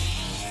Death.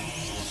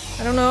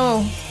 I don't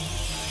know.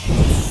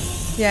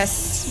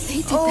 Yes.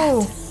 They did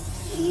Oh. that.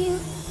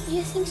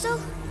 You think so?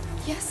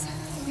 Yes.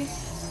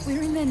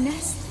 We're in their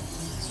nest.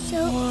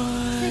 So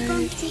they're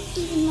going to be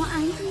even more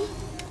angry?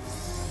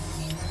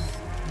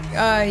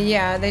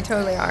 Yeah, they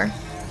totally are.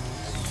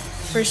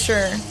 For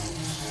sure.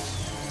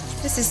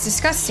 This is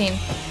disgusting.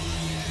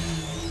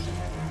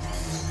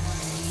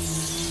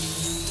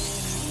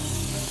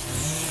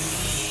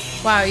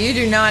 Wow, you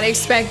do not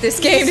expect this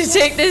game to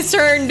take this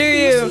turn, do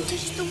you?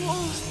 Touch the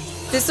wall.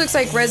 This looks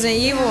like Resident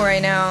Evil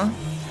right now.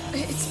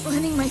 It's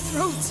burning my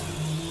throat.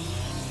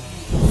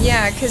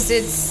 Yeah, because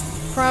it's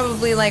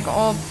probably like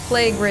all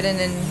plague-ridden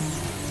and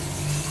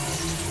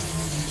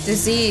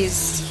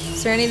diseased.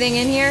 Is there anything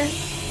in here?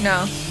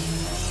 No.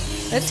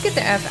 Let's get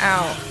the F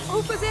out.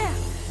 Over there.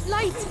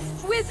 Light.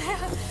 We're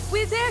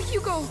there,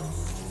 Hugo.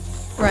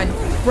 Run.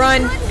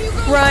 Run.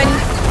 Hugo. Run.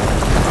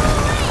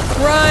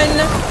 Run.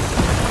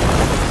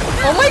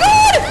 Oh my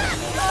god!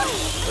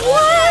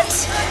 What?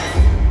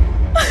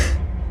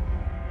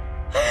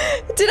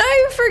 Did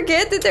I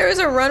forget that there was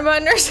a run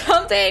button or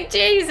something?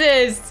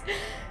 Jesus.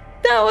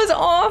 That was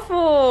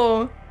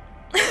awful.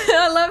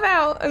 I love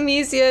how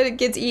Amicia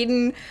gets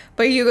eaten,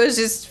 but Hugo's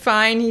just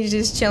fine. He's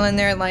just chilling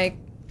there like,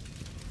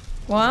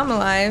 well, I'm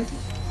alive.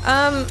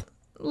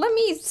 Let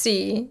me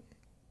see.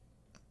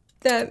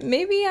 That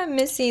maybe I'm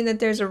missing that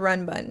there's a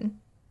run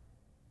button.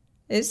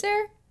 Is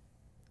there?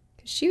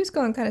 Because she was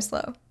going kind of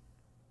slow.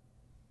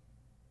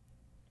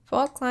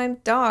 Fall, climb,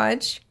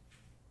 dodge.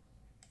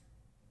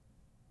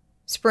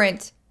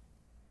 Sprint.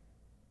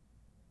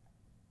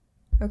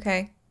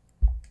 Okay.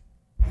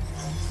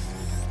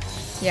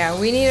 Yeah,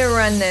 we need to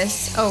run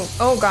this.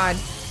 Oh god.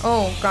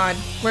 Oh god.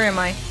 Where am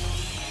I?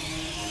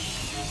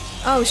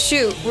 Oh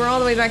shoot, we're all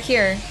the way back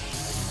here.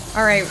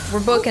 Alright, we're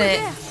booking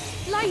it.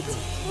 Light.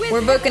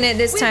 We're booking it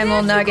this time,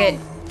 little nugget.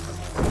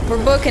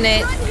 We're booking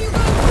it.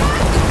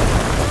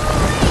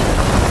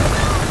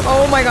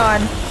 Oh my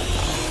god.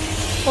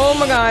 Oh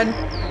my god.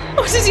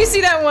 Oh, did you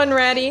see that one,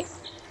 Ratty?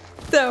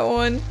 That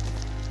one.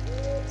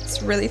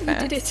 It's really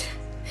fast. We did it.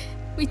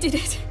 We did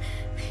it.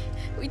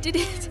 We did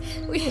it.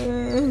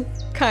 We...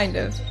 kind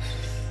of.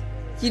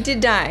 You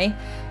did die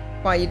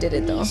while you did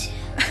it, though.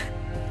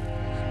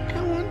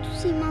 I want to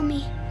see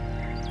Mommy.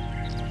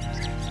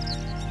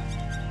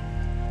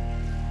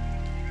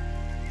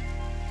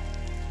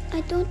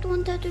 I don't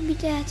want her to be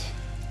dead.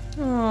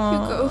 Aww.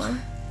 Hugo.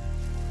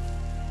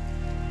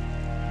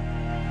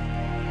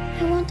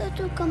 I want her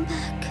to come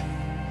back.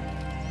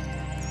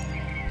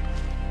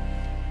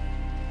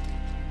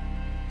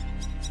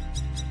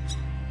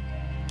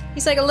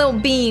 He's like a little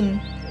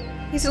bean.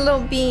 He's a little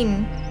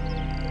bean.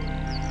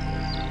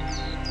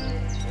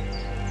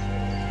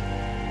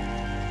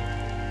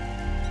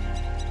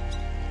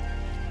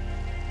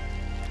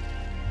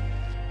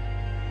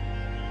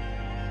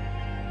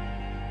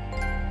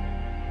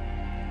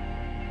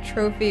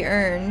 Trophy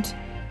earned.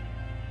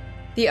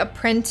 The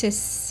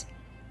Apprentice.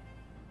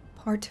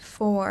 Part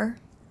 4.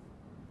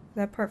 Is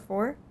that part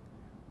 4?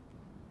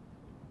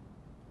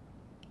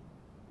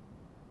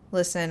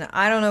 Listen,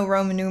 I don't know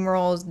Roman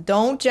numerals.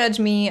 Don't judge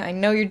me. I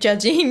know you're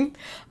judging.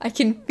 I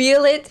can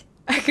feel it.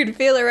 I can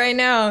feel it right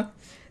now.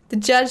 The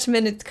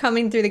judgment is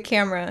coming through the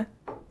camera.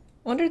 I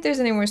wonder if there's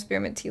any more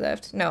spearmint tea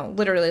left. No,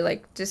 literally,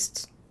 like,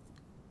 just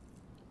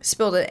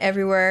spilled it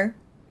everywhere.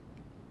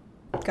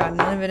 Got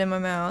none of it in my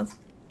mouth.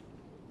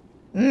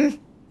 I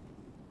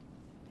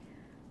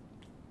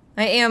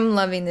am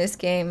loving this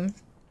game,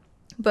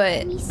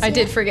 but I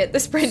did forget the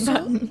sprint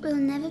button. We'll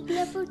never be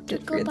able to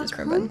go back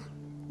home?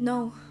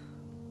 No.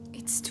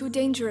 It's too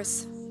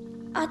dangerous.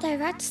 Are there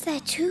rats there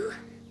too?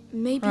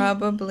 Maybe.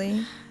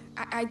 Probably.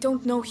 I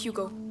don't know,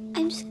 Hugo.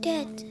 I'm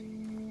scared.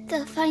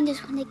 They'll find us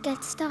when it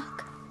gets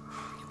dark.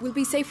 We'll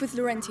be safe with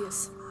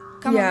Laurentius.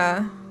 Come on.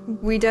 Yeah,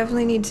 we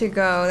definitely need to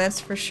go, that's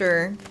for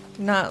sure.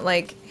 Not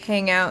like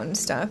hang out and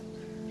stuff.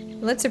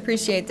 Let's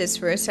appreciate this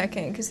for a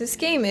second, because this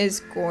game is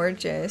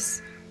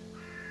gorgeous.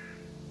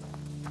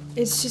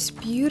 It's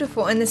just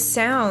beautiful, and the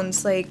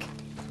sounds, like,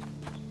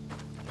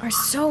 are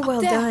so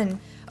well done.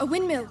 A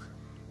windmill.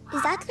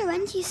 Is that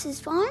Laurentius's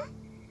farm?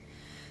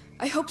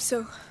 I hope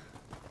so.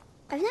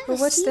 I've never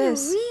what's seen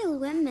this? a real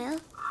windmill.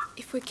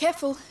 If we're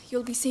careful,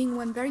 you'll be seeing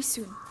one very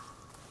soon.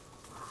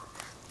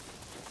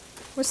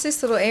 What's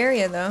this little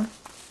area, though?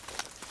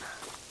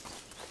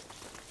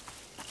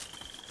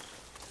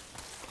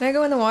 Can I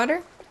go in the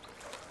water?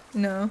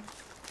 No.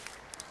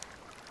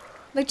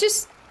 Like,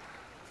 just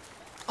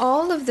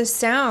all of the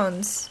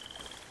sounds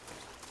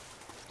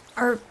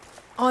are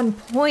on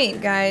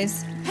point,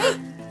 guys. Hey!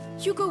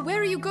 Hugo, where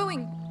are you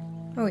going?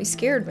 Oh, he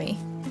scared me.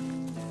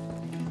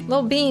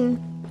 Little bean,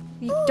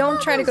 you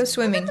don't try to go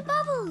swimming. Look at the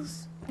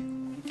bubbles.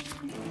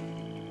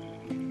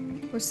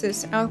 What's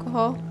this,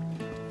 alcohol?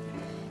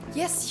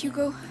 Yes,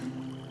 Hugo.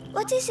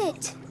 What is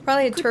it?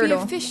 Probably a Could turtle.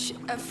 be a fish,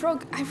 a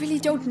frog. I really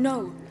don't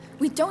know.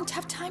 We don't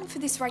have time for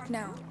this right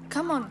now.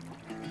 Come on.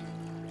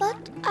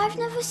 But I've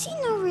never seen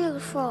a real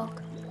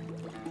frog.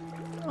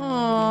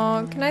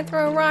 Aw, can I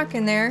throw a rock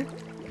in there?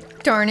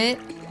 Darn it.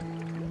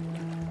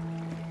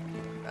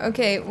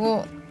 Okay,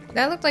 well,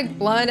 that looked like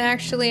blood,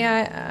 actually.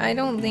 I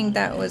don't think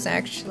that was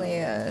actually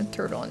a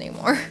turtle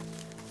anymore.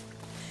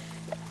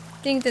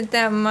 I think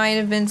that might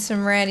have been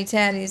some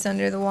ratty-tatties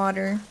under the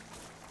water.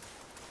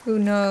 Who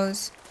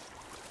knows?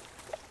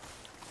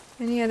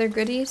 Any other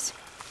goodies?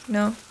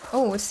 No.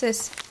 Oh, what's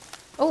this?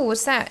 Oh,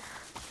 what's that?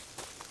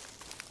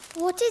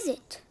 What is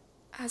it?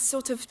 A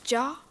sort of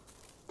jar?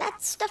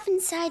 That stuff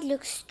inside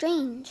looks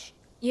strange.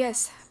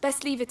 Yes,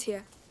 best leave it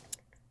here.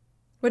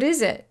 What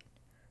is it?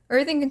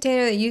 Earthen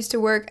container that used to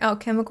work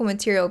alchemical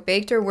material,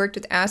 baked or worked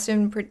with acid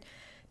and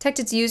protect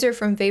its user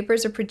from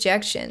vapors or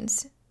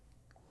projections.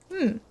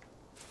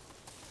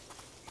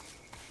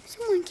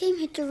 Someone came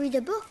here to read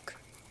a book.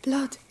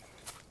 Blood.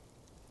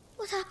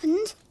 What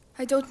happened?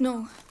 I don't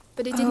know,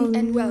 but it didn't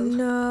end well.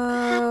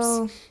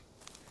 No.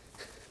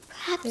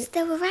 Perhaps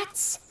there were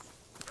rats.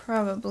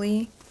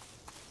 Probably.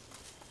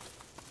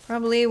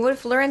 Probably. What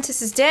if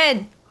Laurentius is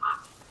dead?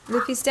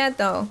 What if he's dead,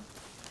 though?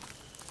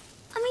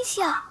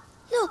 Amicia,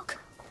 look.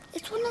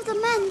 It's one of the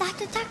men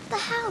that attacked the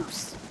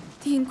house.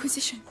 The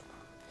Inquisition.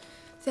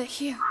 They're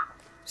here.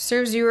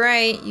 Serves you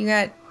right. You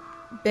got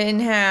bit in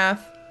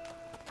half.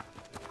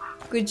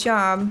 Good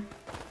job.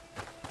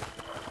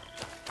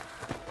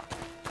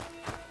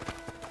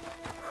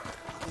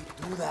 How do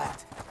you do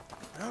that?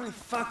 They're only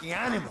fucking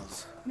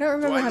animals. I don't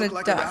remember how to look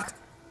like duck. that?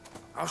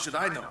 How should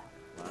I know?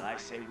 Well, I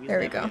say we There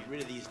we never go. get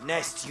rid of these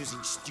nests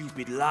using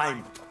stupid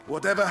lime.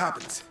 Whatever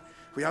happens,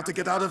 we have to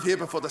get out of here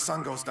before the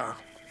sun goes down.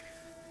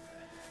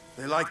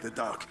 They like the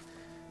dark.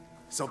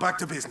 So back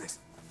to business.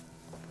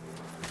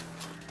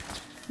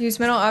 Use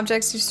metal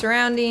objects to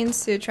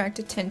surroundings to attract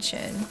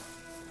attention.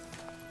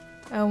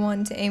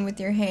 L1 to aim with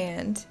your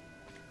hand.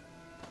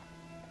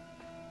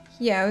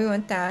 Yeah, we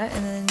want that,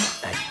 and then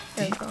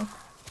there we go.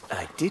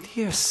 I did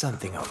hear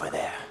something over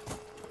there.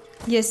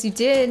 Yes, you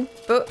did,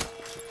 but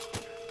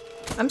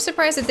I'm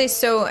surprised that they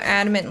so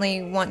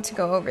adamantly want to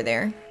go over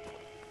there.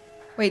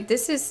 Wait,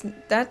 that's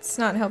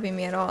not helping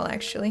me at all,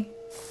 actually.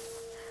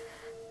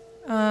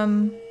 Nah,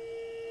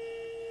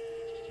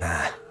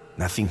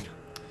 nothing.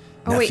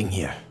 Oh, wait. Nothing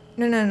here.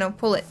 No,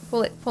 pull it.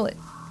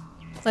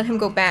 Let him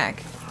go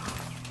back.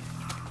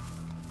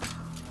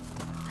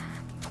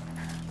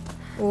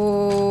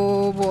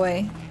 Oh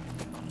boy.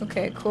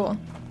 Okay, cool.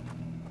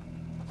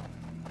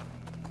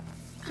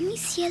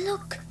 Amicia,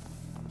 look.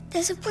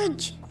 There's a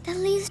bridge that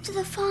leads to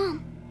the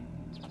farm.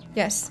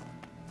 Yes.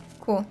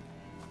 Cool.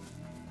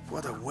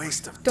 What a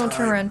waste of time. Don't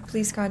turn around,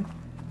 please, God.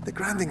 The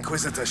Grand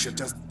Inquisitor should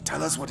just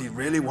tell us what he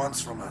really wants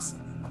from us.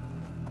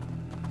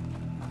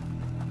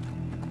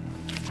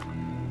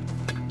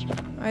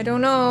 I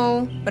don't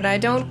know, but I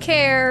don't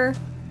care.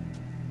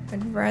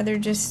 I'd rather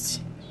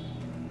just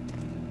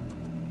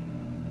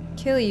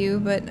kill you,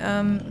 but,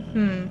 I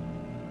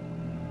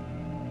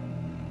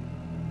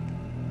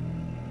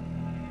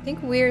think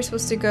we're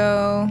supposed to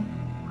go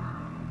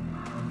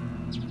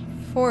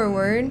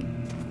forward.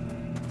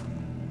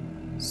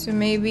 So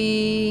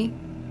maybe...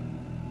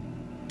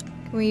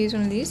 Can we use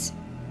one of these?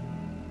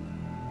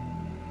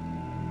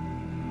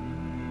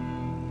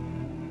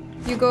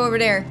 You go over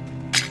there.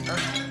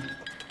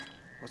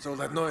 What's all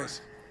that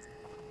noise?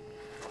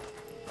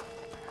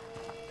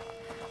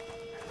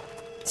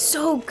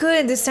 So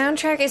good. The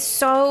soundtrack is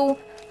so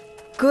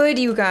good,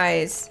 you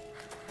guys.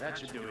 That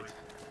should do it.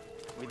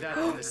 With that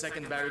and the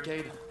second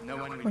barricade, no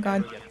one will Oh my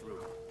God. get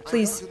through.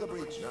 Please.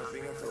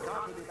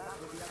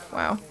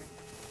 Wow.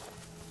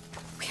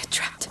 We are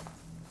trapped.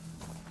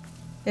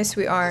 Yes,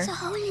 we are. There's a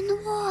hole in the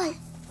wall.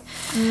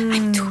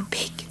 I'm too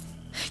big.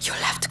 You'll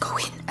have to go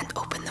in and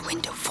open the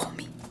window for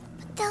me.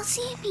 But they'll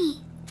see me.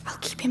 I'll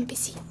keep him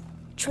busy.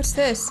 What's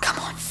this? Come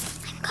on.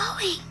 I'm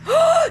going.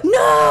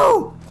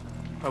 No!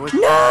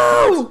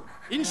 No!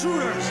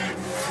 Intruders!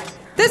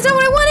 That's not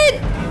what I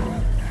wanted!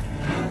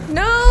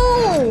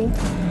 No!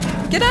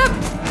 Get up!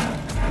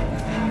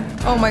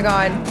 Oh my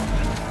God.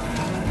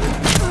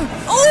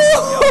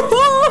 Oh!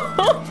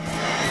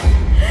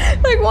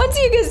 Like, once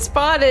you get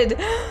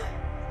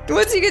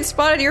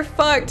spotted, you're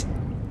fucked.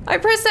 I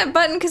pressed that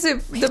button because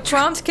the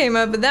prompt came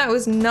up, but that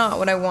was not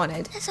what I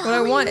wanted. What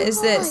I want is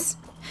this.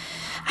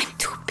 I'm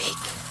too big.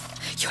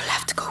 You'll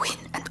have to go in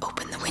and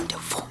open the window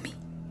for me.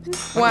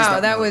 Wow,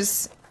 that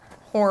was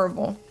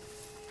horrible.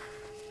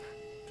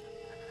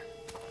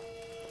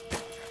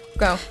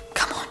 Go.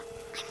 Come on.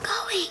 I'm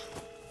going.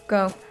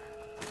 Go.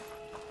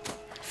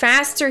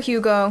 Faster,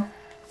 Hugo.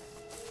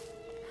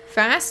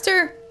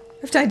 Faster?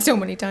 I've died so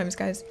many times,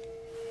 guys.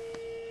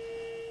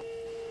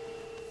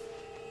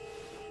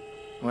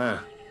 Well,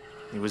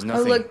 it was Oh,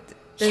 nothing. look.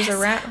 There's a Yes.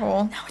 rat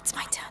hole. Now it's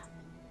my turn.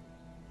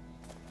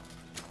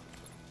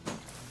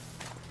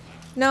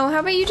 No, how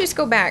about you just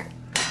go back?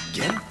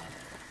 Again?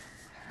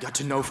 Got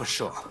to know for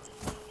sure.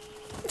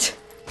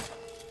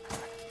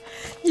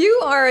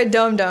 You are a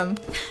dum-dum.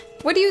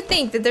 What do you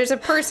think? That there's a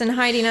person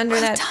hiding under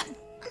Well that done.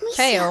 Amicia,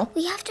 tail?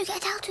 we have to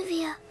get out of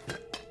here.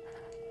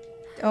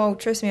 Oh,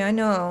 trust me, I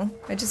know.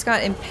 I just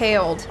got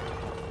impaled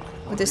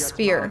with a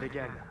spear.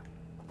 Again.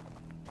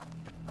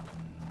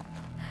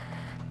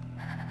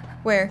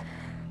 Where?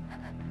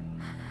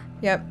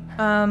 Yep.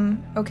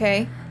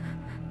 Okay.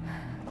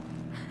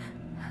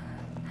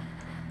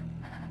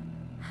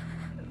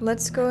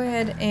 Let's go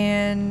ahead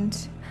and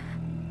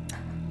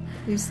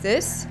use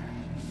this.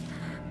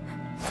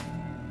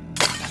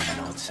 An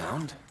odd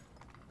sound.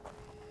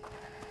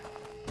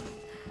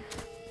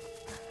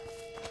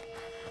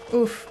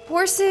 Oof.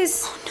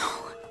 Horses! Oh no.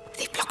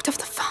 They blocked off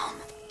the farm.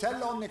 Tell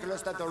Lord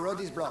Nicholas that the road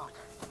is blocked.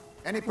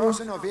 Any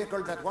person or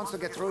vehicle that wants to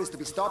get through is to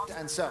be stopped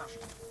and searched.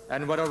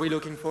 And what are we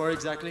looking for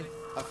exactly?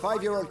 A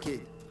 5-year-old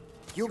kid.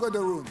 Hugo the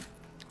Rune.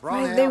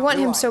 Right, they want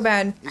him so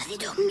bad. Are they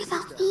talking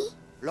about me?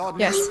 Lord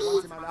Yes. Nicholas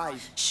wants him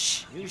alive.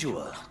 Shh.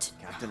 Usual.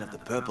 Captain of the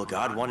Purple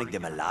Guard wanting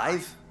them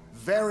alive?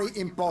 Very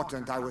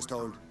important, I was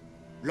told.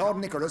 Lord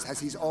Nicholas has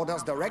his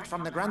orders direct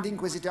from the Grand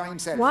Inquisitor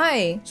himself.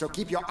 Why? So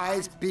keep your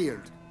eyes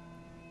peeled.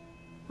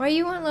 Why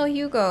you want little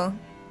Hugo?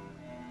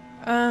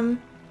 What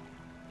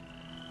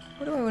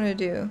do I want to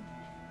do?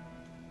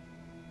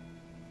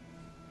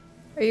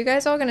 Are you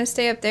guys all gonna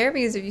stay up there?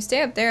 Because if you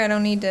stay up there, I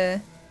don't need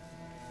to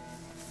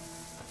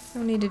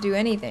do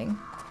anything.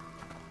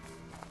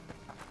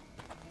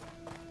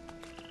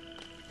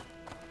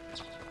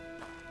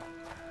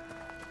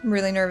 I'm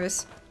really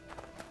nervous.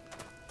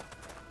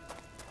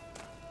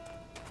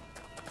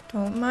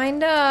 Don't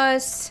mind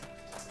us.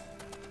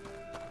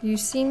 You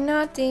see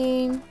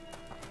nothing.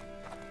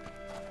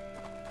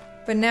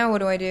 But now what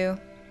do I do?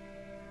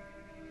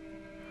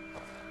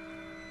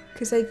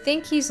 Because I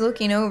think he's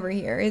looking over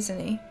here, isn't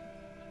he?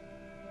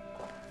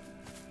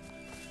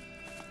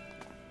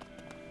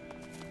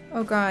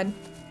 Oh god.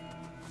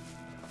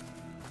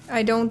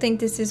 I don't think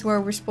this is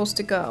where we're supposed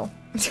to go.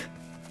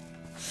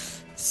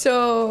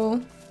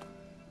 So...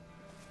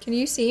 Can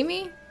you see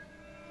me?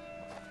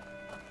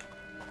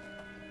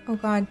 Oh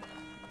god.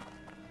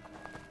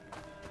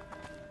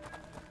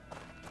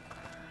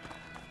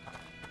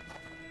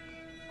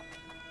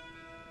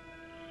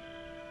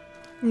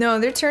 No,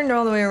 they're turned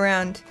all the way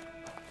around.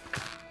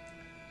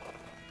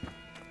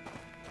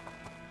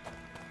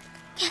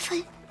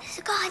 Careful, there's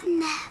a garden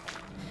there.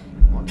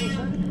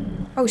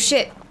 Oh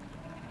shit.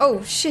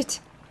 Oh shit.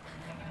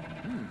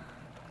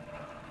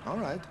 All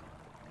right.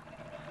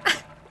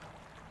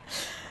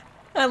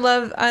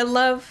 I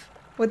love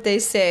what they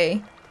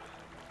say.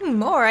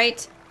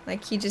 Alright.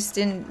 Like he just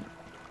didn't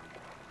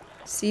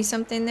see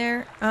something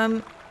there.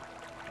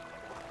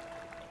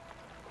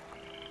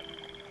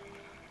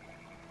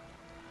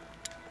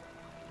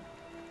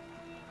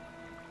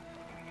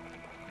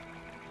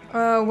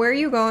 Where are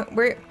you going?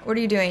 What are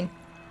you doing?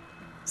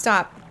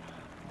 Stop.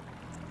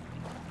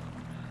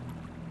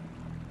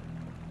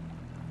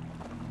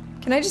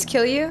 Can I just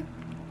kill you?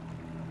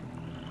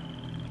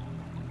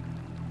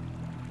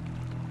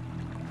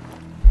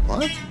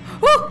 What?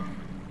 Woo!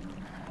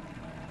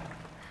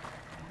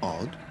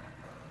 Odd.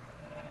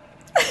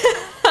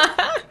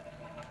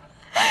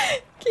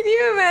 Can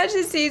you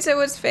imagine seeing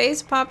someone's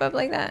face pop up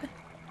like that?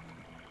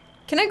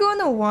 Can I go in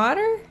the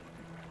water?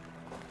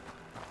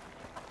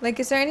 Like,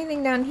 is there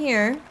anything down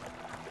here?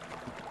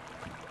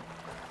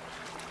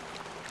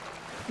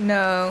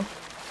 No.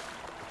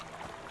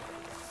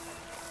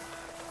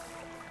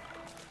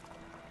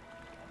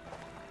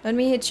 Let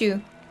me hit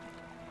you.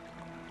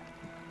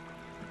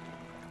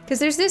 Because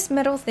there's this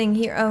metal thing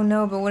here. Oh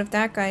no, but what if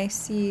that guy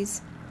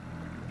sees?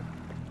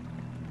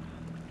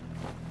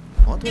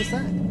 What was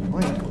that?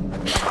 Wait.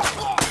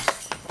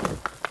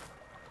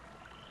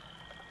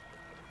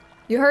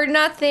 You heard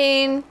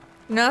nothing.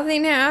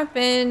 Nothing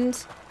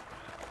happened.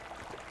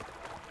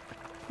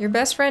 Your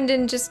best friend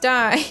didn't just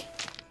die.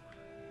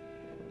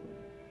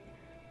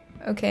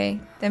 Okay,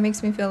 that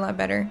makes me feel a lot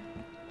better.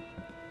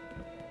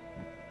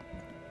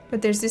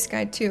 But there's this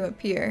guy too up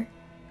here.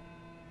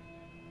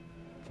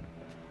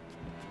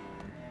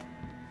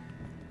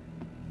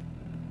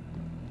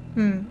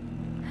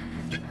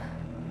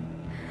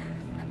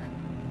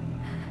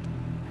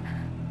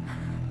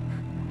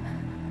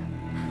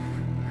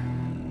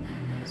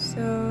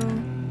 So...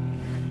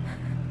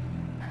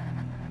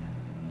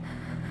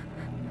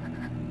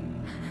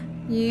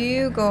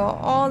 You go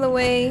all the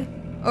way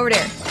over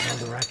there. Found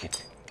the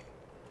racket.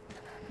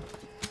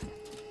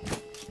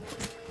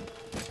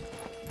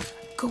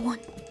 Go on.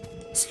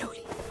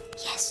 Slowly.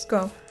 Yes.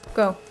 Go,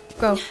 go,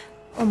 go.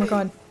 Oh my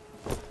god.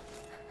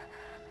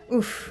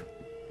 Oof.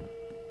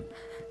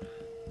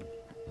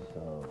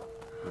 So,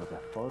 it was a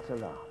false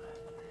alarm.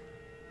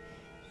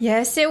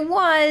 Yes, it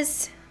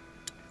was.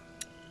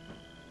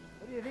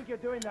 What do you think you're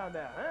doing down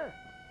there, huh?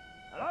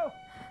 Hello?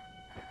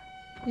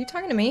 Are you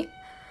talking to me?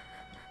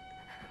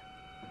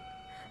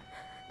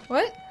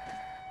 What?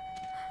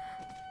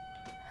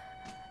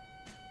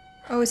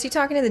 Oh, is he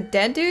talking to the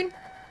dead dude?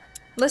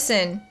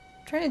 Listen,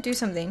 I'm trying to do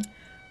something.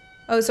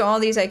 Oh, so all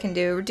these I can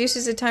do.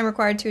 Reduces the time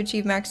required to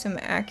achieve maximum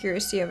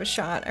accuracy of a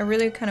shot. I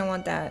really kind of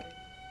want that.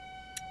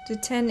 To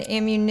 10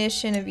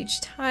 ammunition of each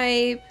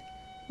type.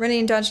 Running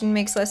and dodging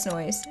makes less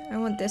noise. I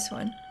want this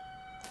one.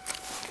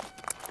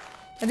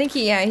 I think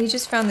he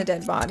just found the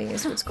dead body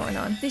is what's going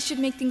on. This should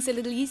make things a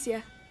little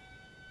easier.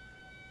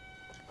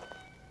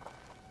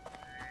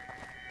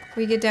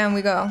 We get down,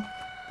 we go.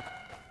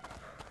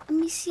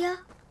 Amicia,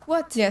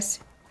 What? Yes.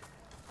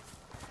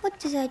 what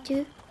did I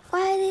do?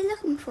 Why are they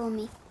looking for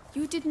me?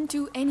 You didn't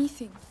do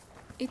anything.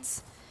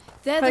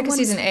 They're Probably the 'cause ones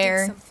he's an who heir.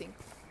 did something.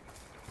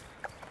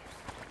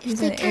 If He's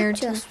they an heir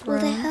catch to us, the will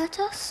they throne. hurt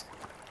us?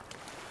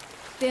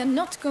 They are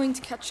not going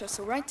to catch us,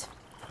 alright?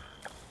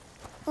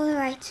 All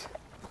right.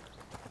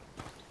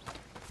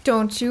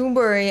 Don't you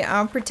worry,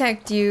 I'll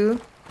protect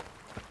you.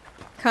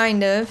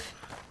 Kind of.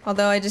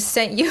 Although I just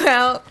sent you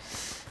out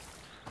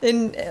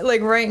in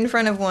like right in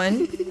front of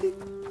one.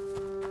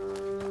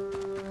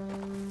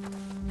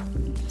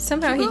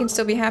 Somehow he can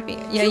still be happy.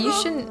 Yeah, Hugo? you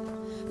shouldn't.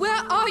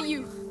 Where are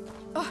you?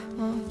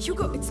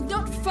 Hugo, it's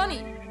not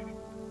funny.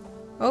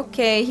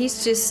 Okay,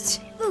 he's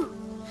just.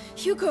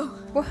 Hugo.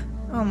 What?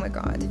 Oh my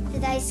god.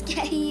 Did I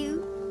scare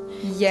you?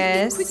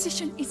 Yes. The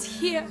Inquisition is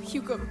here,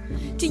 Hugo.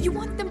 Do you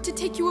want them to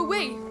take you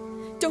away?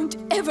 Don't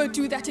ever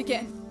do that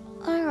again.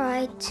 All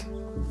right.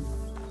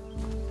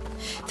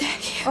 They're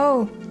here.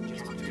 Oh.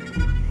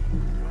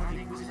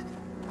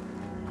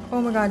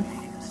 Oh my god.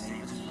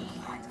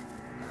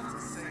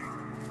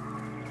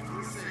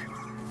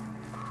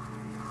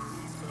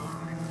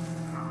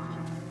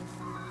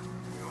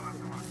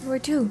 Where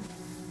to?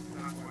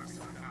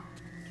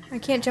 I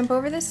can't jump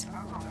over this?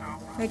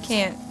 I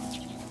can't.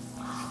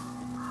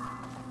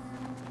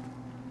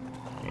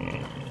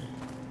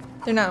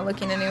 They're not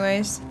looking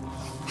anyways.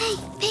 Hey,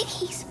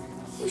 piggies!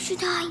 You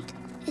should hide.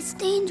 It's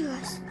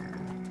dangerous.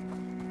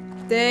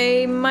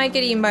 They might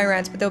get eaten by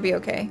rats, but they'll be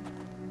okay.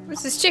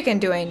 What's this chicken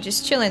doing?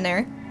 Just chilling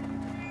there.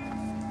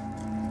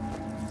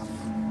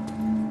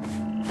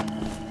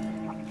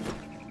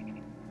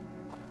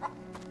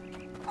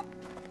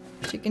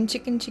 Chicken,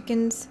 chicken,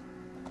 chickens.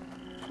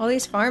 All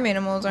these farm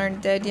animals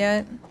aren't dead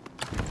yet.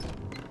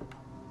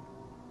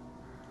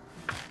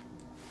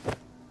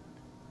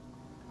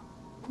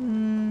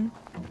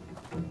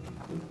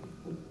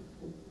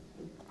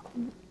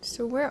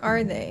 So where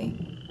are they?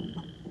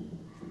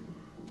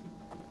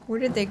 Where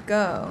did they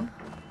go?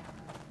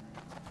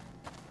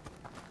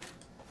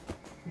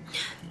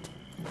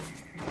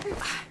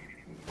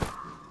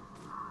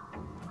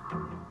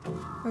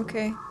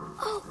 Okay.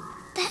 Oh,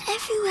 they're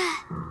everywhere.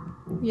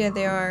 Yeah,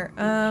 they are.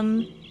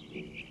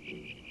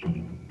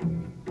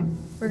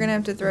 We're gonna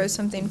have to throw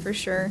something for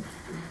sure.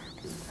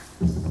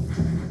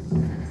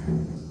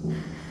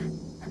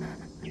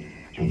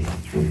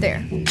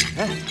 There.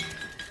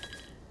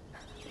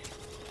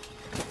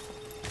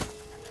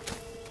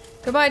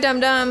 Goodbye,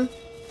 dum-dum.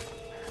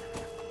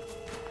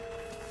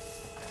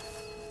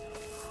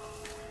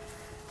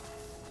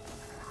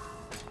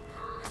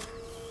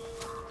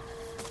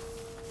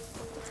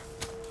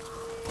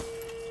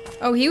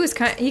 Oh,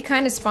 he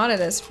kind of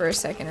spotted us for a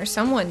second, or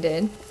someone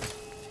did.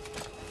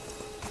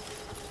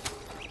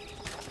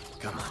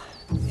 Come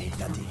on, ain't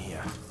nothing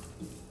here.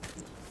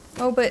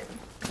 Oh, but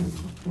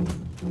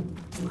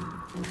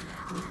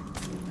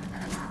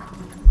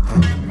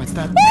What's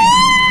that?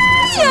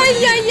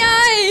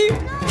 Yay!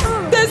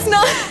 That's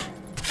not.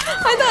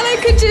 I thought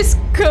I could just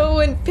go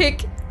and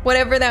pick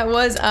whatever that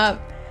was up.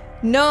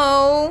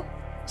 No,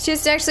 she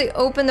has to actually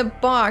open the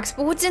box.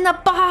 But what's in the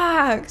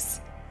box?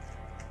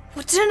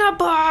 What's in a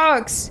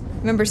box?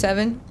 Remember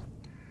 7?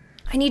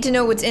 I need to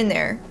know what's in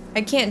there.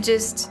 I can't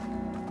just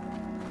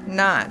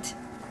not.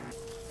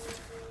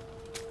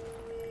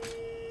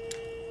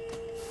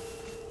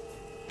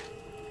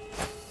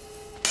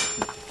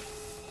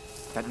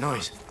 That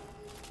noise.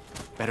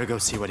 Better go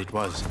see what it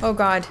was. Oh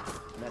god.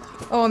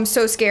 Oh, I'm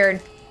so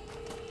scared.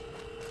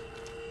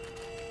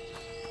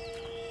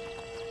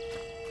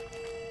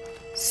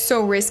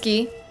 So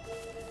risky.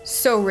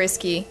 So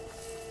risky.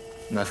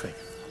 Nothing.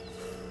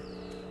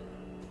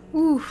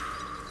 Ooh.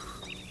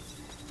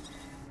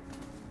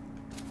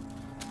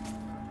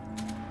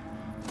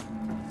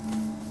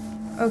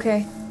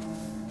 Okay.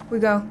 We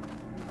go.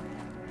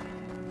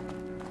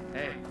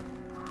 Hey.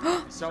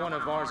 I saw one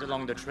of ours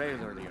along the trail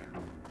earlier.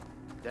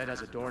 Dead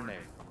as a doornail.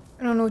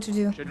 I don't know what to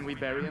do. Shouldn't we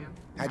bury him?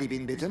 Had he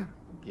been bitten?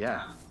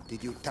 Yeah.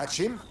 Did you touch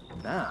him?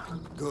 Nah.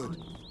 Good.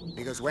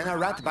 Because when a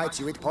rat bites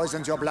you, it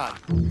poisons your blood.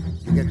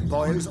 You get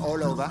boils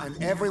all over,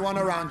 and everyone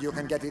around you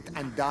can get it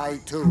and die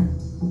too.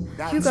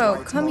 That's Hugo,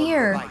 why it's come called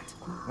here. a bite.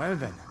 Well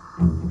then.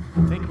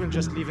 Think we'll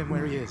just leave him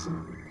where he is.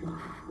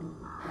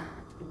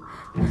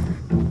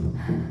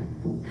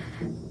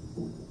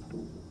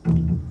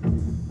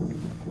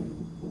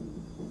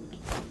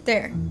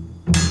 There.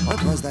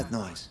 What was that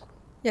noise?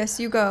 Yes,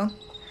 you go.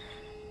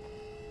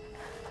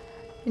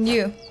 And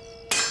you.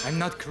 I'm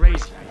not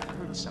crazy. I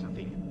heard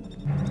something.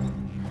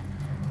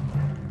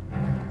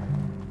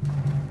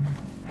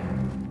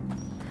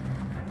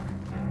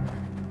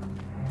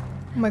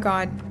 Oh my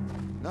god.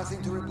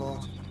 Nothing to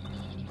report.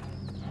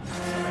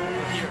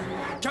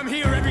 Come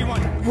here,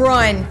 everyone!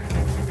 Run.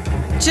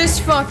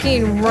 Just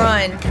fucking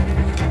run.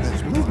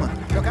 There's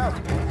movement. Look out.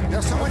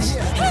 There's someone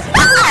here.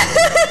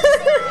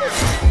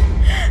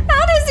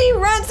 How does he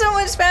run so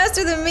much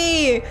faster than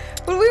me?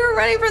 When we were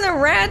running from the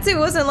rats, it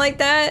wasn't like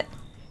that.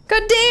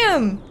 God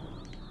damn.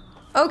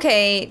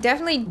 Okay,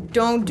 definitely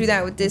don't do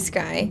that with this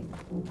guy.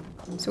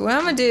 So what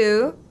I'm gonna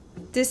do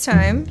this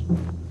time...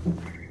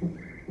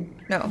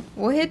 No,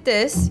 we'll hit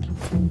this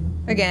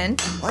again.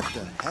 What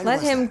the hell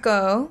Let was him that?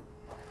 go.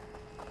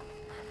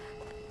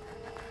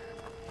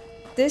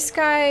 This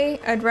guy,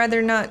 I'd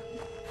rather not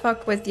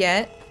fuck with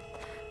yet.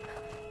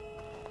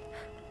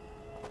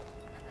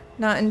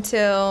 Not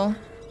until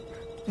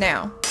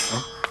now.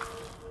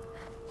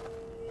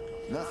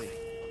 Nothing.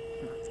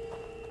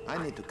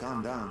 I need to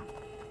calm down.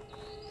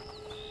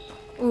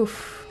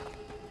 Oof.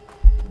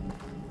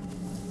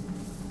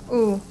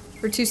 Ooh,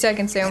 for 2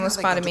 seconds they almost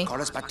They spotted got to me.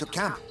 call us back to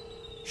camp.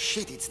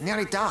 Shit, it's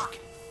nearly dark.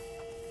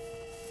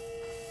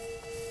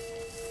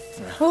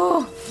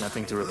 Oh,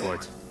 Nothing to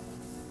report.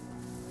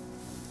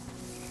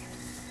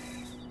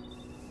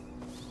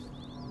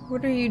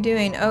 what are you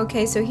doing?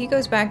 Okay, so he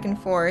goes back and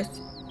forth.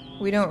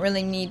 We don't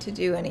really need to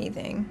do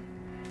anything.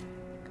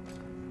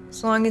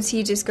 As long as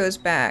he just goes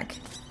back.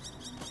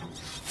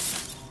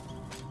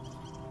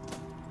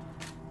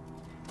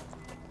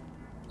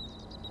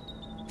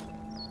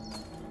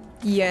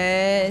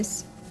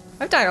 Yes.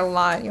 I've died a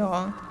lot,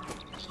 y'all.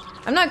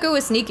 I'm not good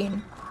with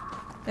sneaking.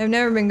 I've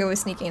never been good with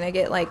sneaking. I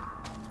get like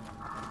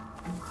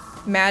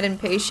mad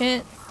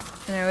impatient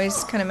and I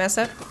always kind of mess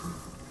up.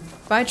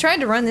 But I tried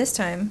to run this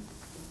time.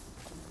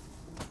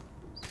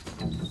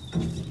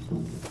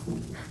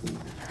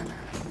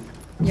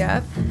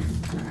 Yep.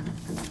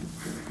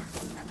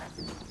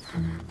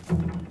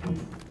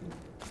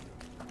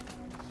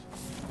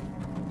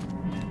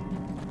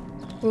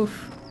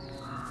 Oof.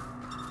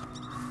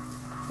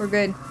 We're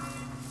good.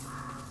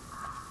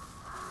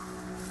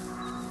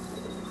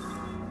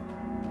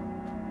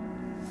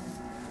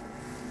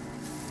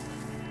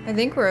 I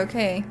think we're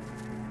okay.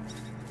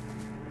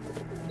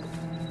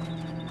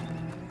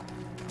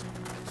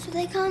 So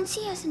they can't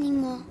see us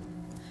anymore.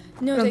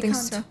 No, I don't they think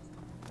can't. so.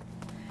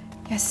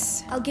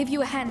 Yes. I'll give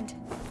you a hand.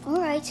 All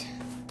right.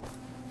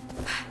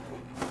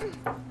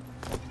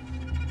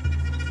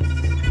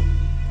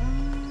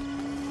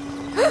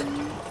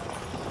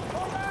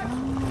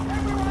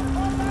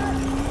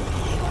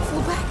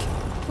 Fall back.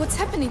 What's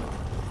happening?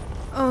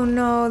 Oh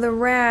no, the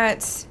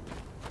rats.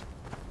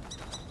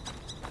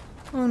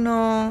 Oh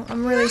no,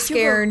 I'm really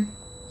scared.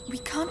 We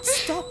can't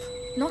stop.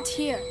 Not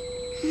here.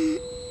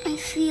 I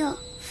feel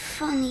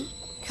funny.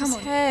 Come His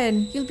on. head.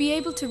 You'll be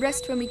able to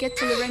rest when we get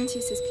to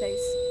Laurentius's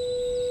place.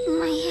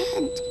 My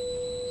head.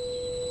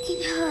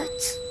 It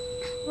hurts.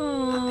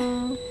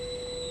 Oh.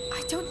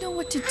 I don't know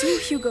what to do,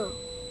 Hugo.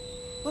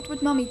 What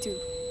would Mommy do?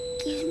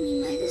 Give me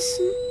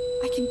medicine.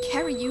 I can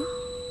carry you.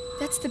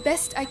 That's the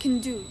best I can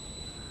do.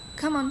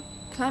 Come on,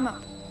 climb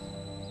up.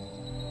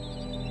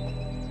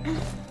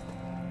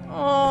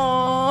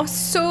 Oh,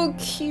 so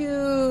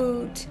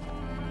cute.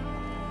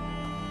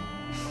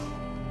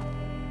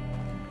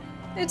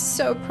 It's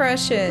so Mommy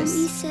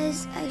precious.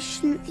 says I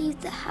shouldn't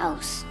leave the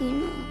house, you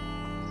know.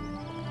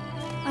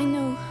 I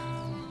know.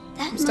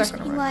 That stuck must on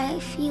be a rock. why I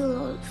feel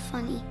all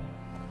funny.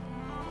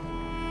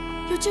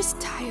 You're just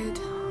tired.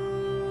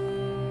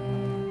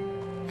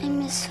 I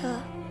miss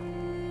her.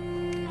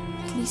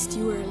 At least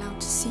you were allowed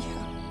to see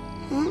her.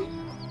 Huh?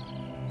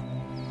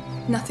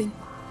 Nothing.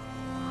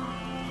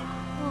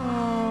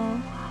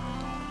 Oh.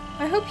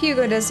 I hope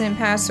Hugo doesn't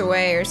pass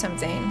away or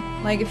something.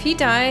 Like, if he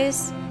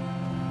dies...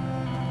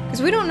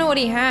 Because we don't know what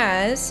he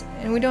has,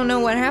 and we don't know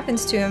what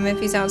happens to him if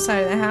he's outside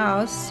of the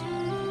house.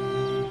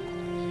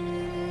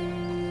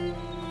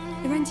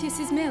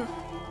 Laurentius's mill.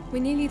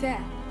 We're nearly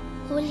there.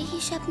 Will he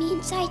shut me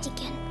inside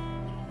again?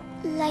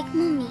 Like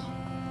Mommy?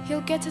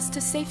 He'll get us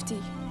to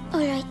safety.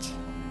 Alright.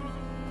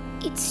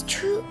 It's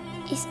true.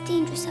 It's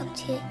dangerous out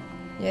here.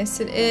 Yes,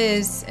 it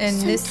is. And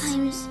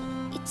Sometimes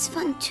it's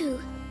fun too.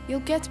 You'll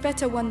get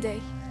better one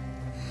day.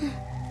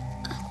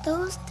 Are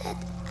those dead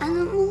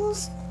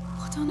animals?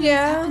 What on earth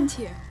Yeah. happened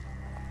here?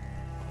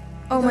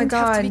 Oh my Don't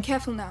have to be god.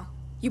 careful now.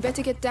 You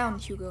better get down,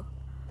 Hugo.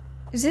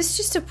 Is this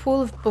just a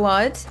pool of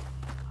blood?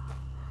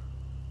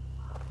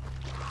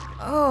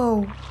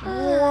 Oh,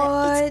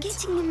 what?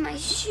 It's getting in my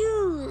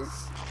shoes.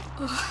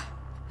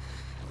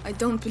 I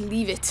don't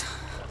believe it.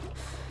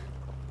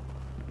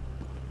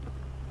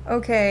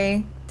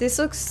 Okay, this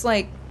looks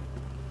like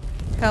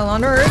hell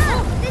on earth.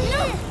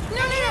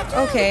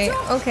 Okay,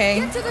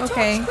 okay,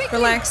 okay,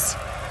 relax.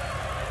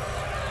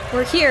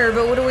 We're here,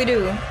 but what do we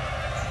do?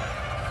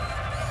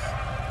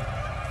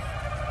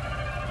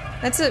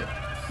 That's a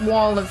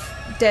wall of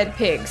dead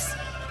pigs,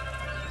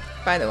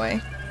 by the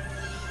way.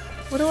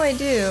 What do I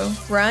do?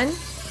 Run?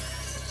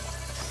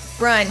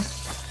 Run.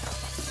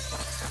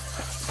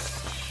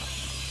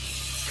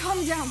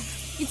 Calm down.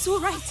 It's all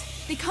right.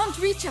 They can't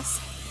reach us.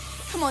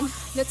 Come on,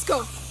 let's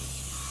go.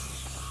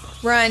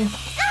 Run.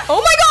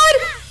 Oh my god!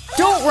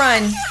 Don't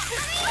run.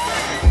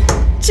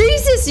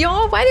 Jesus,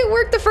 y'all, why did it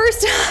work the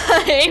first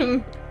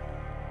time?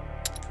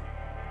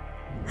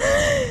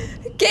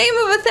 Game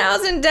of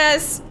 1,000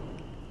 deaths.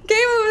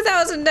 Game of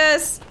 1,000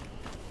 deaths.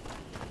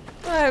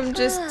 I'm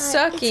just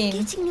sucking.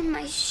 It's getting in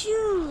my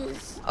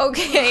shoes.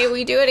 Okay,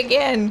 we do it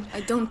again.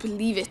 I don't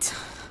believe it.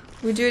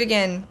 We do it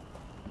again.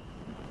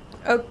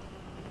 Oh,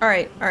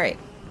 alright, alright.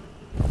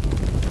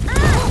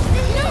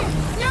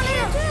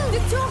 The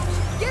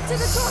torch! Get to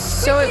the torch!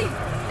 So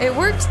it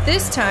worked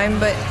this time,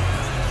 but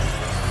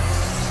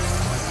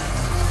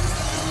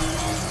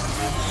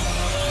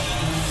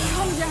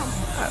Calm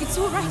down. It's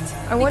all right.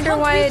 I wonder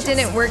why it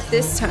didn't work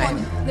this Come time.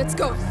 on, let's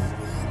go.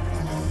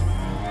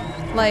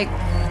 Like,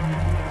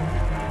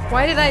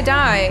 why did I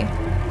die?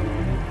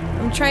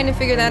 I'm trying to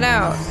figure that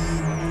out.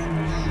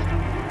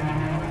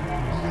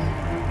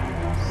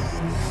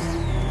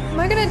 Am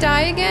I gonna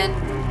die again?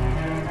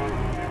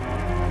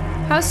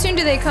 How soon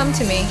do they come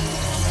to me?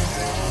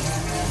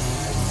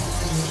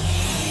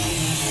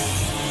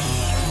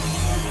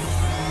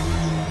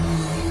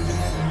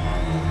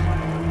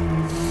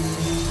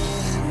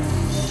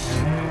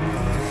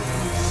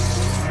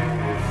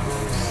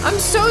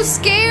 so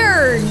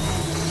scared.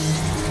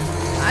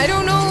 I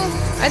don't know.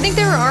 I think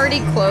they were already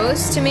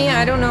close to me.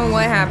 I don't know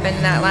what happened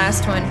in that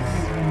last one.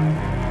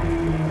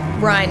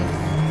 Run.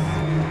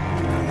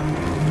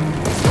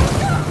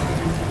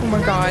 Oh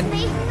my god.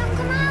 Making them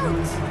come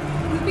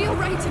out. We'll be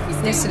alright if we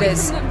stay Yes, it away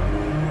is. from them.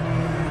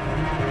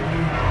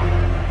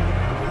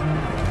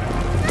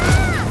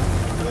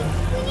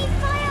 We need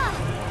fire.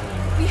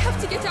 We have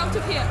to get out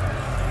of here.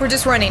 We're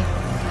just running.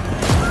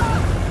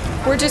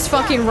 We're just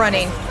fucking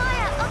running.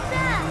 Fire up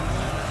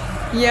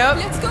there. Yep.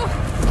 Let's go.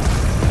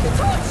 The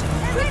torch.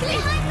 Quickly.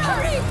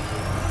 Hurry.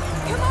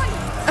 Come on.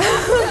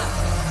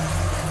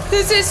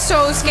 This is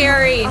so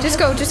scary. Just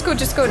go, just go,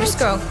 just go, just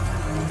go.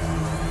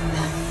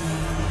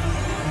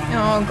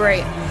 Oh,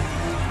 great.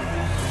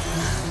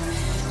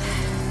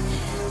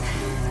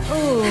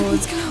 Oh,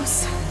 It's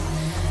close.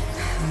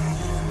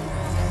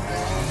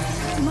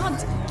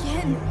 Mud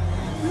again.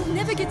 We'll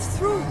never get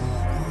through.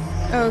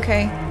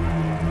 okay.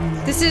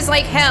 This is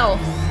like hell.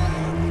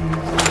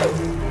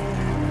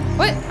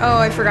 What? Oh,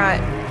 I forgot.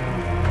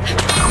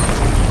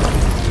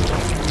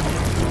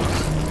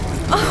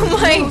 Oh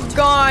my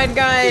god,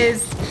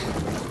 guys.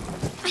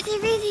 Are they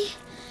really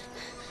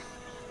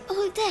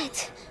all dead?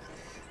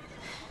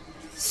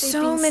 So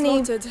They've been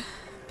many slaughtered by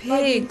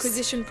the pigs.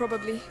 Inquisition,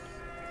 probably.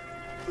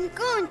 I'm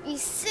going to be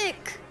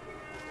sick.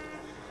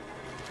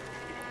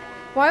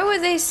 Why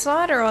would they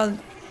slaughter all...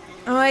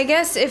 Oh, I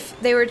guess if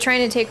they were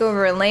trying to take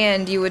over a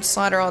land, you would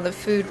slaughter all the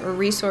food or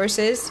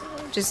resources.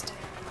 Just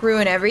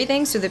ruin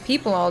everything so the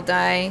people all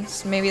die.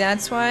 So maybe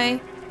that's why.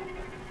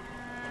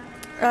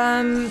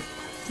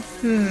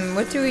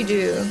 What do we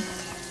do?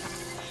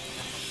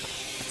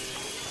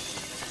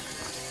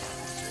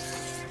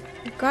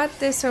 We've got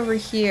this over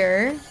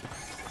here.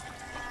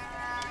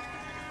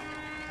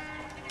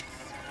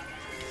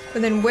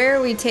 But then where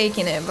are we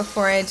taking it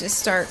before I just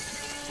start...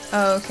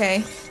 Oh,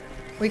 okay.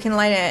 We can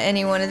light it at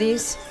any one of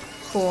these?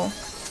 Cool.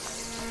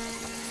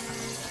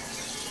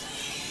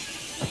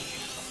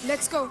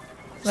 Let's go.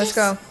 Let's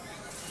go.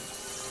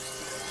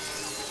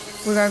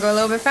 We gotta go a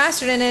little bit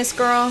faster than this,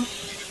 girl.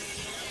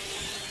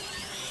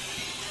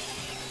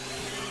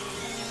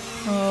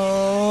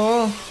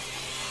 Oh.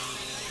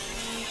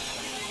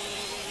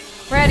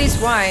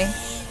 Raddies, why?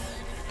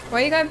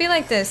 Why you gotta be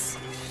like this?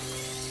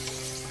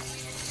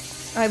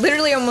 I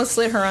literally almost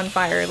lit her on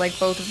fire, like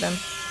both of them.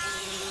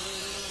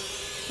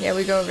 Yeah,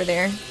 we go over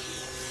there.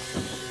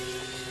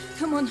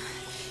 Come on.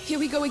 Here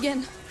we go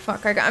again.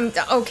 Fuck, I'm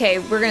okay,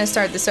 we're gonna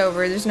start this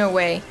over. There's no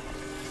way.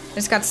 I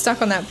just got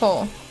stuck on that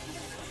pole.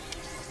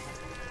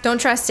 Don't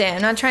trust it.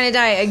 I'm not trying to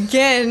die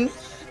again.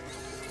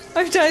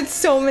 I've died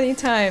so many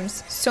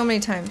times. So many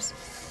times.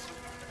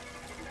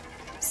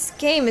 This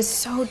game is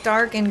so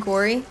dark and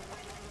gory.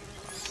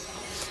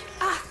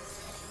 Ah!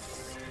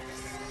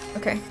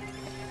 Okay.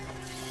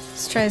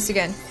 Let's try this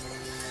again.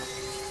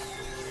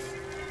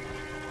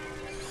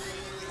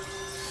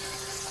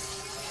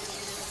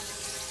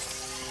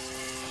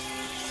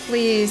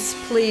 Please,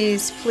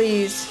 please,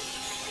 please.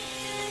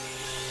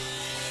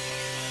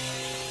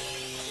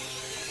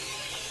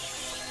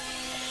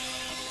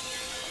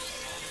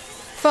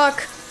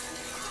 Fuck.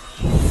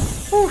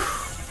 Oof.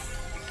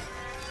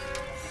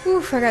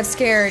 Oof, I got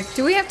scared.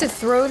 Do we have to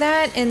throw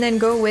that and then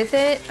go with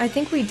it? I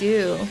think we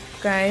do,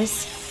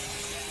 guys.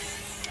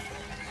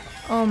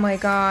 Oh my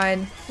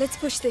god. Let's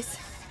push this.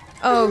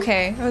 Oh,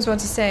 okay. I was about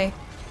to say.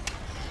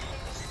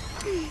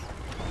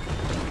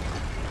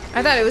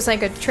 I thought it was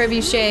like a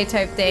trebuchet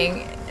type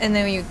thing, and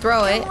then you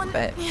throw it,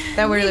 but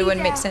that really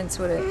wouldn't make sense,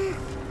 would it?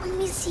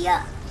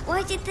 Amicia,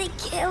 why did they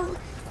kill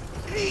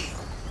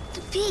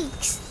the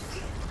pigs?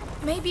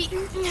 Maybe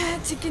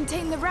to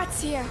contain the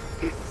rats here.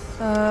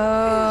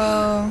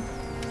 Oh.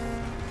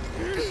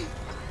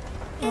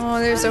 Oh,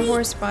 there's a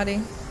horse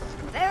body.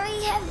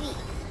 Very heavy.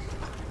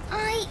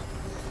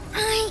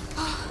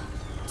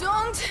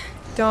 Don't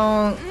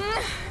Don't.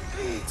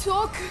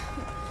 talk.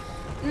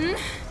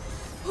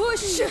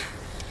 Push.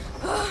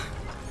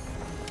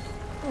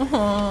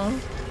 Aww.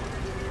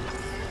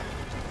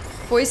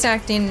 Voice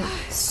acting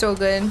is so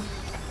good.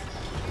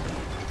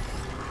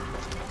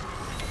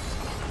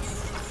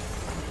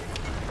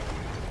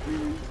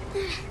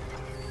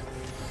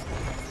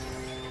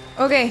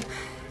 Okay,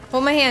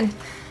 hold my hand.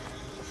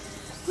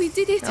 We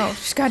did it. Oh,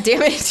 god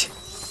damn it.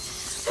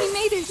 We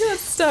made it. I'm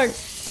stuck.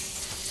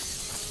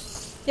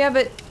 Yeah,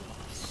 but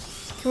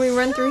can we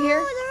run through here?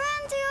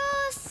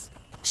 Laurentius!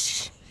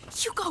 Shh,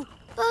 Hugo.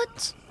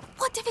 But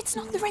What if it's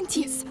not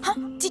Laurentius? Huh?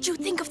 Did you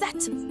think of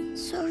that?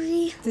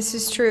 sorry. This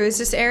is true. Is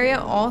this area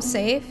all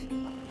safe?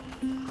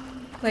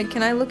 Like,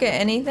 can I look at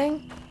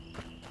anything?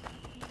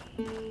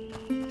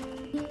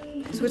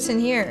 'Cause what's in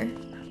here?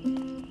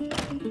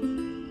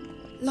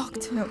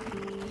 Locked. Nope.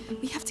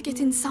 We have to get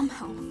in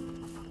somehow.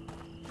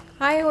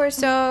 Hi,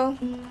 Horso.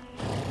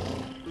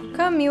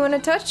 Come, you wanna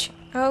touch?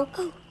 Oh,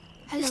 Oh,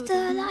 you're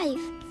still alive.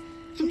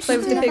 I'm Play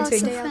with the sorry pig about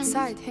pig. your Stay friend.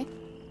 outside, hey?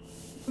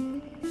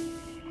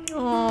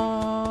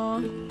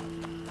 aww.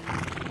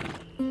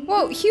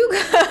 Whoa,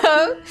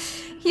 Hugo!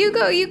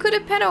 Hugo, you could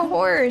have pet a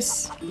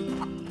horse.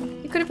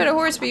 You could have pet a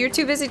horse, but you're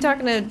too busy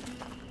talking to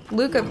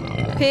Luka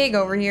pig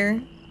over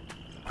here.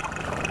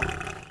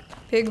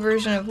 Pig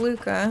version of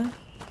Luka.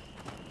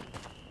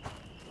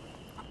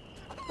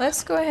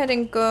 Let's go ahead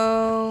and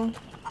go...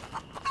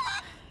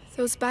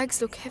 Those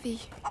bags look heavy.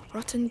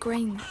 Rotten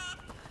grain.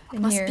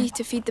 in Must here. be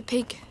to feed the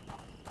pig.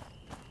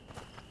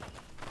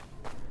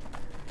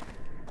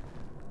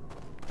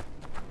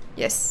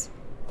 Yes.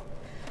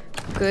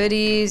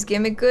 Goodies.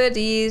 Give me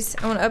goodies.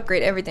 I want to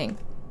upgrade everything.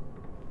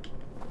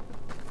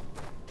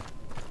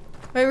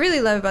 What I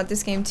really love about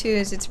this game too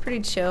is it's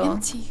pretty chill.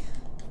 Empty.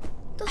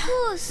 The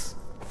horse.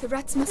 The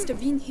rats must have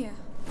been here.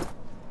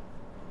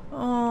 Poor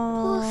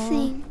Oh.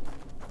 thing.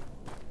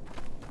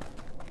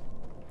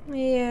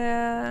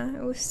 Yeah,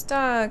 it was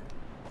stuck.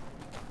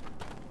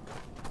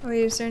 Oh,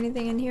 wait, is there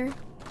anything in here?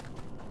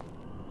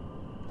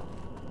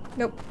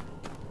 Nope.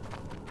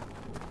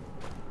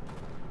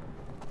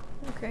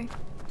 Okay.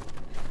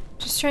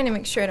 Just trying to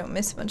make sure I don't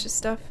miss a bunch of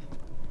stuff.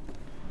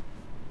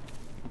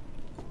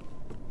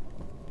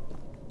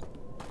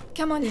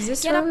 Come on, Is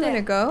this get where up we're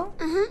there. gonna go?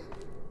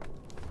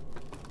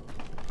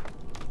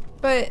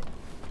 But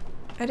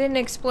I didn't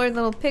explore the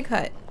little pig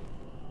hut.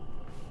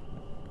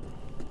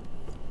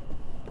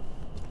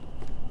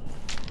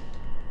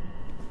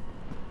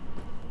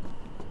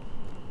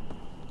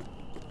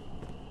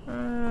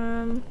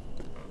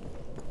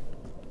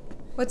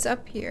 What's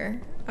up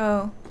here?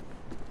 Oh.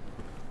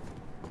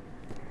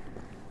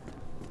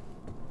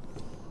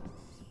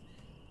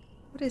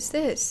 What is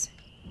this?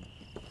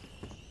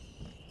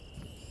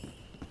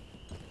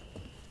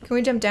 Can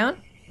we jump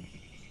down?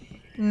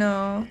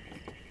 No.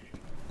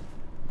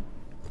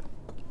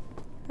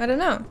 I don't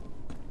know.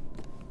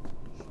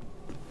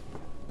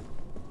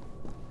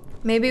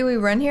 Maybe we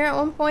run here at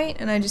one point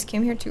and I just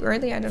came here too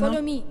early. I don't know.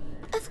 Follow me.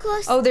 Of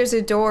course. Oh, there's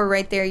a door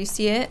right there. You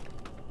see it?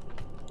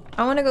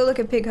 I want to go look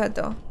at Pig Hut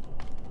though.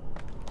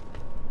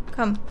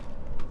 Come.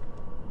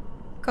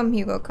 Come,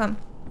 Hugo, come.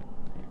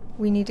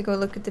 We need to go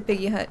look at the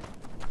piggy hut.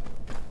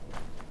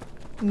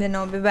 And then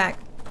I'll be back.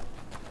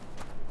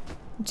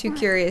 I'm too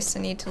curious. I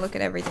need to look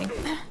at everything.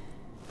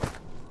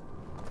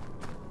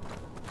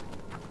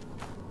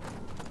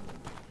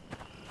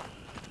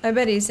 I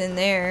bet he's in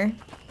there.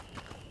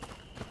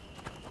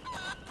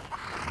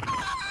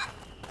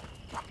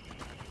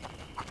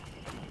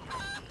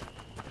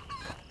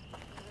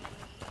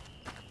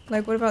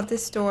 Like, what about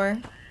this door?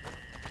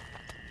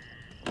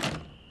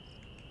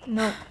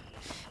 Nope.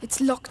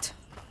 It's locked.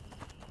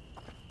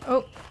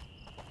 Oh.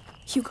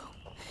 Hugo,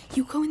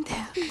 you go in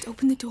there and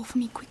open the door for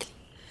me quickly.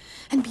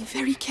 And be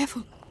very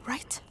careful,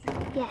 right?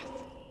 Yes.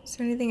 Is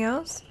there anything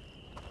else?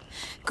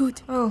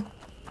 Good. Oh.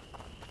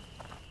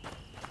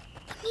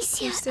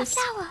 Amicia, What's a this?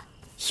 flower.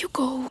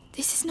 Hugo,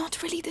 this is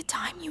not really the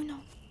time, you know.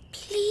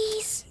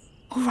 Please.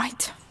 All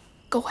right,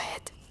 go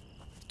ahead.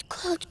 It's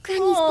called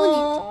Granny's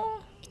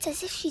bonnet. It's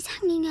as if she's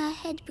hanging her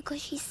head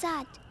because she's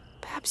sad.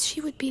 Perhaps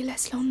she would be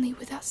less lonely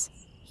with us.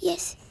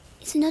 Yes,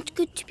 it's not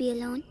good to be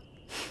alone.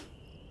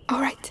 All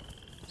right,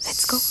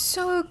 let's go.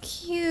 So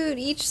cute.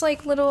 Each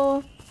like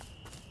little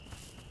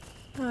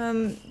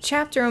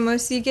chapter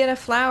almost, you get a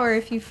flower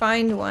if you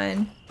find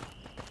one.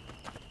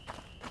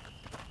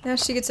 Now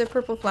she gets a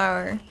purple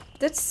flower.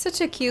 That's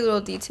such a cute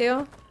little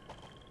detail.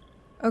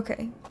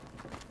 Okay.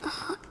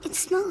 It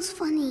smells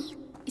funny.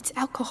 It's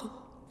alcohol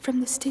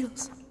from the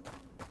stills.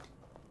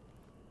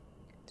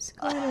 Just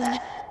go ahead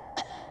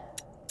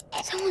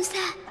and- Someone's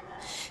there.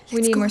 We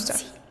Let's need go more and stuff.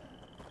 see.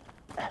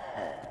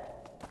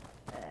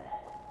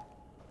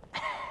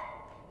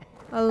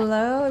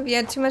 Hello? Have you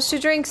had too much to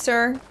drink,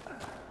 sir?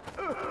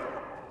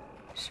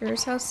 Sure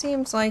as hell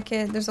seems like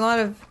it. There's a lot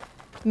of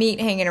meat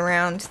hanging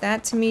around.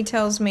 That to me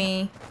tells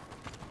me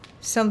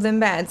something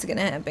bad's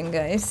gonna happen,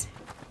 guys.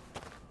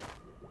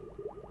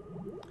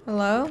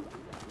 Hello?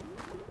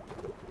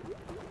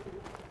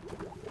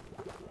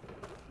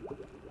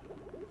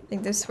 I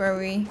think this is where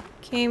we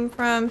came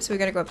from, so we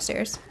gotta go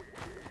upstairs.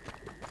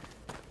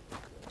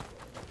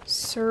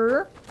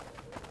 Sir?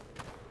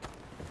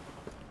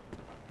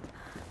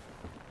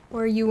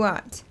 Where are you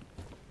at?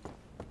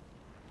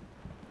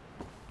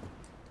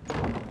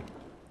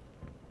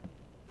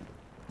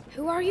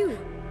 Who are you?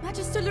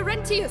 Magister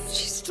Laurentius!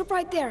 Stop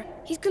right there.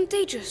 He's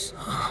contagious.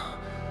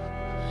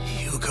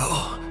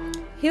 Hugo.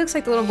 He looks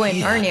like the little boy in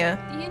Narnia.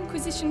 The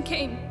Inquisition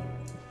came.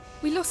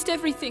 We lost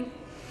everything.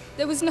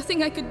 There was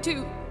nothing I could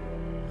do.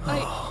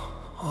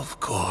 Of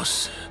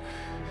course.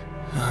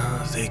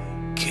 They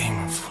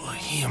came for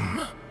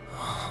him.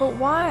 But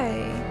why?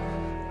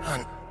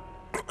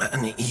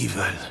 An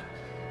evil.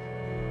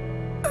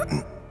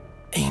 An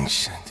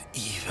ancient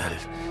evil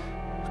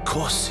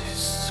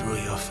courses through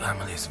your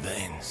family's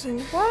veins.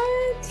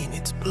 What? In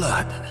its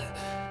blood.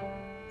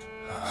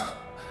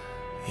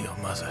 Your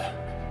mother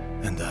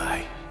and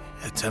I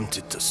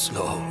attempted to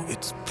slow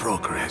its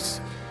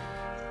progress.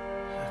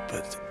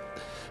 But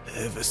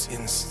ever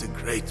since the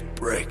Great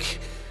Break,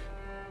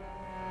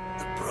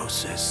 the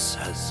process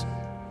has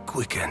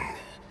quickened.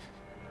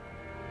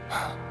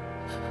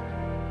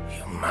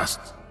 You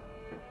must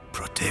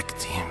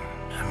protect him,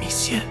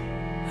 Amicia.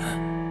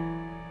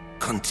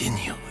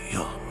 Continue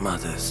your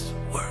mother's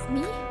work.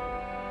 Me?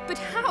 But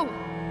how?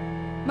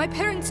 My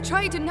parents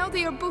tried and now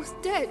they are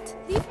both dead.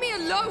 Leave me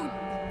alone.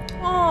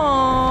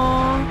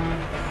 Aww.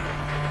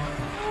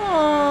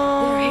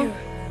 Aww. They're here.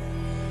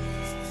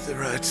 The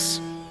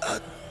rats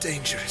are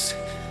dangerous,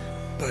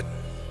 but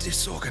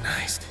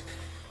disorganized.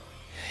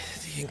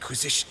 The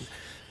Inquisition,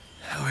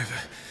 however,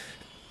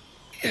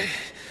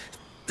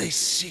 they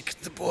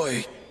seek the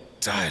boy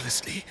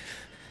tirelessly.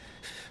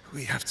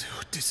 We have to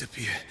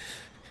disappear.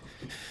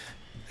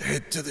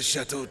 Head to the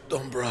Chateau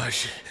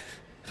d'Ombrage.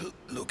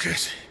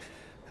 Lucas,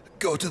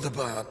 go to the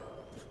barn.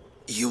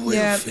 You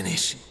will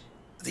finish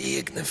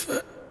the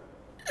Ignifer.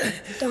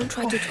 Don't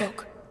try to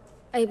talk.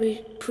 I will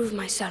prove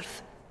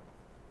myself.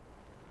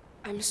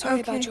 I'm sorry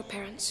about your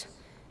parents,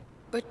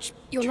 but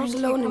you're not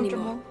alone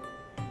anymore.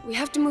 We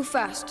have to move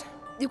fast.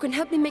 You can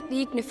help me make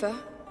the Ignifer.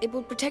 It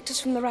will protect us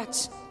from the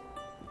rats.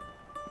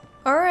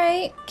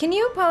 Alright, can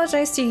you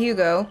apologize to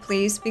Hugo,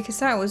 please? Because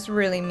that was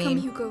really mean.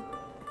 Come, Hugo.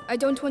 I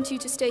don't want you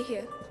to stay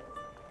here.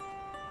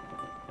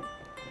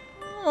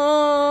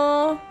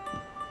 Aww.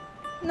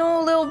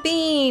 No, little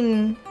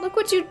bean. Look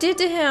what you did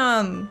to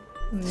him.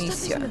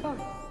 Nyjah.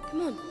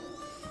 Come on.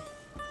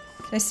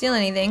 Can I steal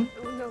anything?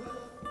 Oh, no.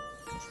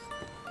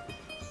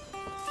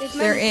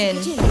 They're in.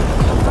 Find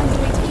a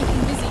way to keep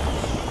him busy.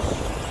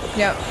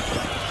 Yep.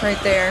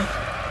 Right there.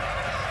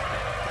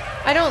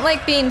 I don't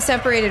like being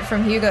separated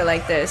from Hugo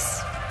like this.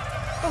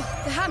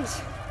 Oh, the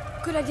hands.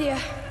 Good idea.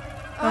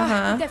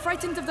 They're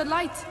frightened of the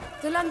light.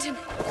 The lantern.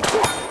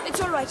 It's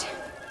all right.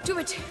 Do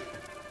it.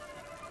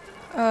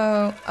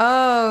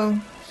 Oh.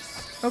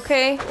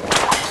 Okay.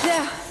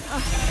 There.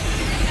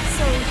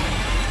 Sorry.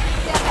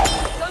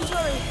 Don't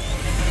worry.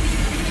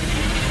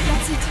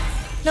 That's it.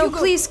 No, Hugo,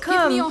 please come.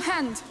 Give me your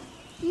hand.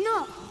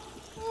 No.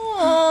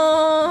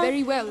 Aww.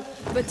 Very well,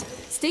 but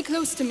stay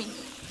close to me.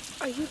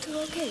 Are you two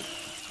okay?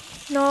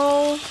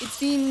 No. It's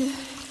been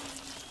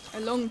a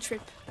long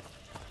trip.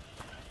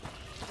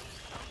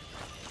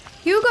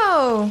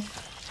 Hugo!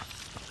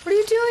 What are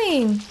you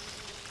doing?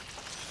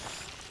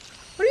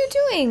 What are you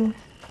doing?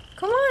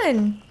 Come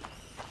on.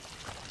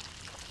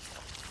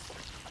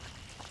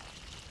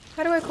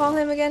 How do I call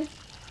him again?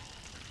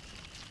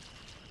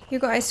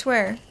 Hugo, I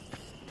swear.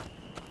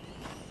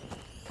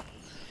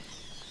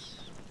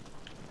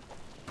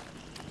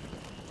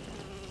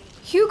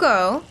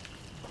 Hugo?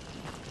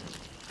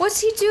 What's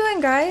he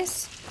doing,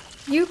 guys?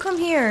 You come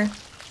here.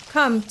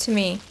 Come to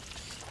me.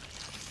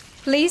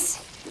 Please?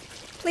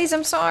 Please,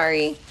 I'm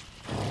sorry.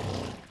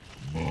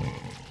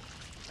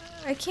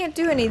 I can't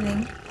do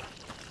anything.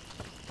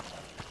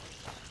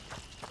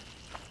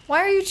 Why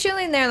are you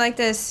chilling there like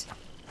this?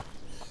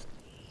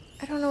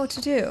 I don't know what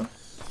to do.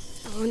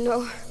 Oh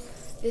no.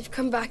 They've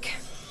come back.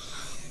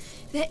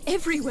 They're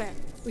everywhere.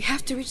 We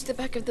have to reach the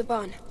back of the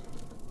barn.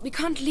 We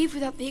can't leave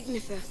without the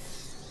Ignifer.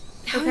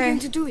 How are we Okay. going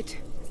to do it?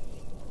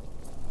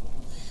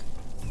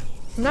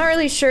 I'm not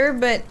really sure,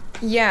 but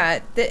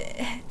yeah,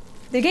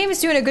 the game is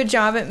doing a good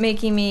job at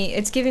making me,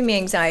 it's giving me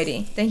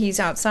anxiety that he's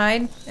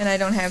outside and I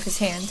don't have his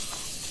hand.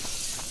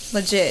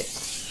 Legit.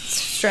 It's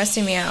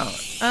stressing me out.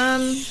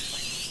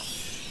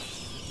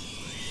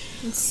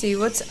 Let's see,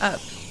 what's up?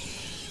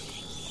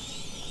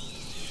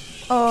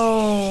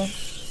 Oh.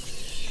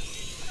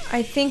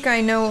 I think I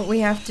know what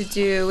we have to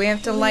do. We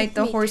have to light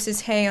the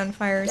horse's hay on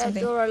fire or Dead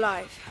something. or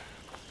alive.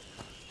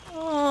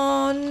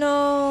 Oh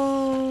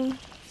no.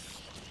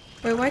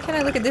 Wait, why can't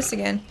I look at this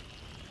again?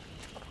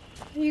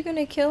 Are you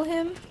gonna kill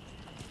him?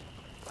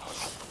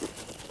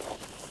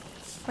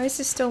 Why is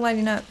this still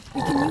lighting up?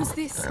 We can use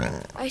this.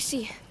 I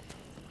see.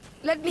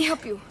 Let me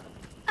help you.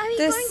 Are we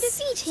This- going to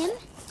feed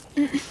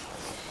him?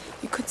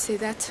 You could say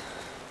that.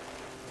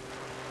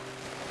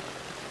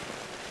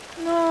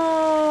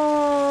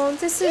 No,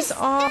 this is Dinner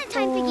time, Piggy.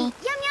 awful.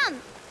 Yum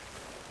yum.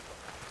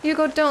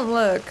 Hugo, don't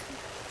look.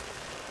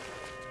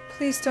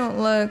 Please don't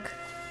look.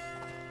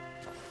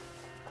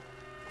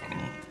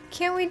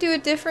 Can't we do a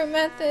different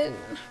method?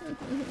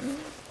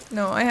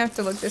 No, I have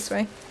to look this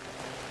way.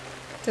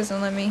 Doesn't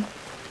let me.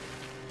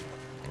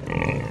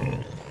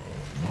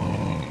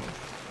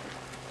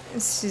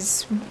 This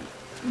is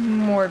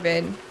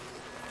morbid.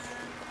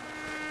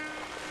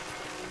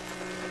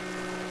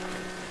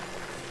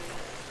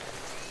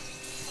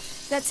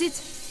 That's it.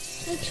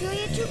 Make sure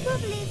you chew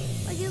properly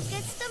or you'll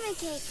get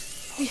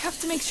stomachache. We have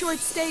to make sure it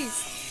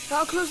stays.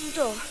 I'll close the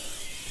door.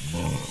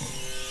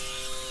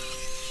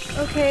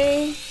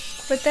 Okay,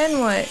 but then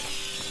what?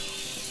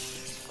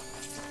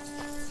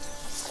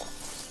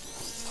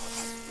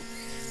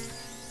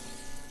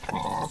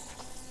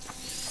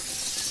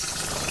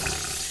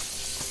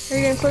 Are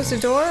you gonna close the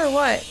door or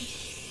what?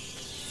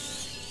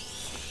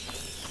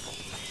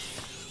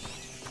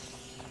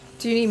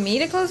 Do you need me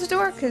to close the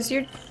door? Cause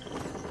you're...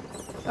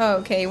 Oh,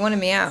 okay, you wanted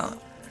me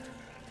out.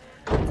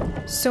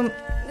 So...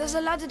 There's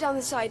a ladder down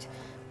the side.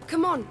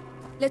 Come on.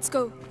 Let's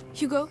go.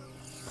 Hugo?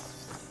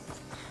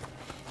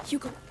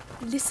 Hugo,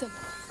 listen.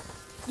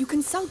 You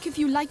can sulk if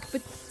you like,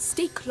 but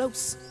stay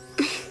close.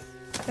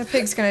 That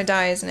pig's gonna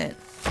die, isn't it?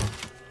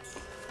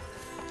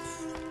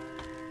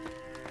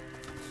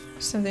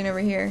 Something over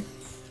here.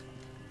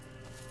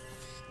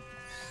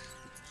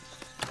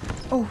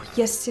 Oh,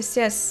 yes, yes,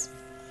 yes.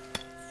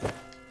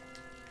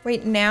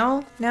 Wait,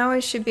 now? Now I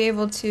should be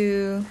able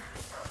to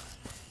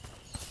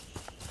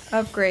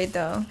upgrade,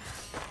 though.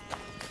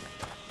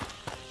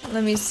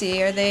 Let me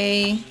see. Are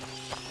they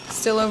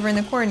still over in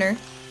the corner?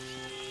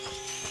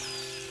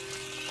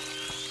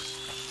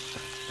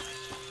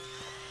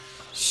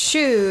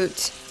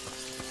 Shoot.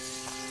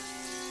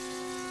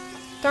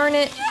 Darn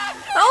it.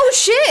 Oh,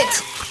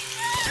 shit!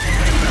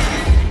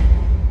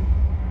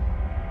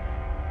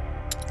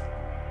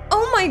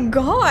 Oh my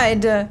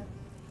god!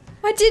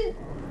 I did...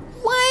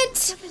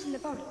 What?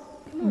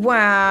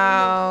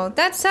 Wow.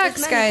 That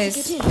sucks, guys.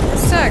 That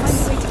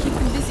sucks.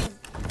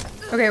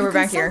 Okay, we're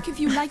back here.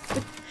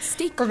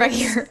 We're back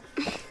here.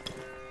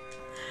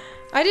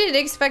 I didn't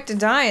expect to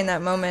die in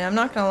that moment, I'm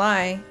not gonna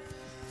lie.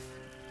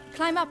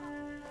 Climb up.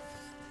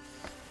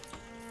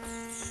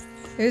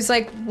 It was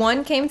like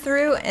one came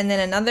through, and then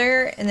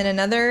another,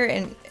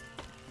 and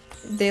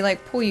they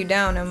like pull you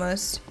down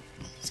almost.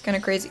 It's kind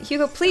of crazy.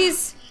 Hugo,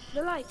 please!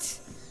 The lights.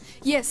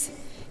 Yes.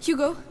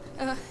 Hugo,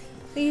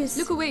 please.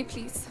 Look away,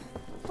 please.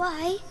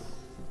 Why?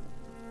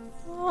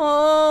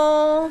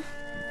 Oh.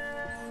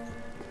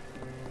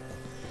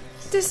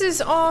 This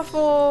is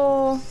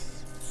awful.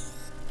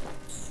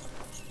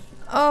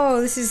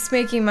 Oh, this is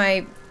making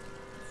my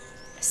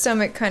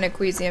stomach kind of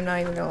queasy, I'm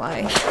not even gonna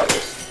lie.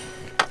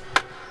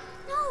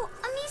 No,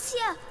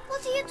 Amicia,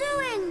 what are you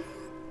doing?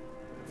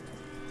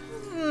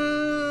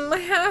 I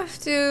have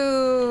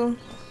to.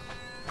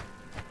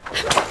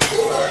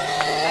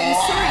 I'm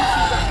sorry,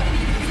 Hugo.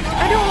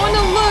 I don't want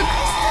to look.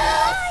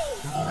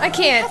 I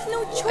can't. We have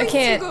no choice, I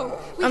can't. Hugo.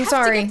 We I'm have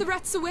sorry. to get the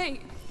rats away.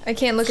 I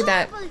can't look at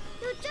that.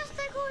 You're just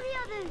like all the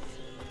others.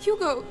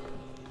 Hugo,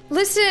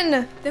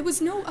 Listen. there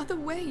was no other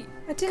way.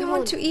 I didn't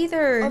want to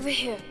either. Over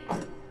here. I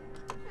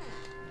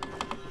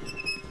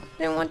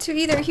didn't want to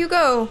either.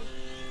 Hugo.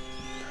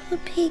 Poor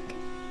pig.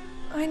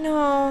 I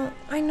know.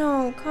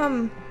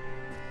 Come.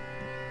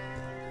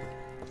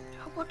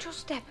 Watch your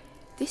step.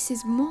 This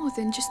is more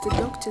than just a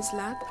doctor's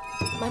lab.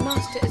 My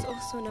master is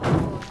also an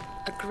alchemist,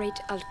 a great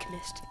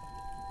alchemist.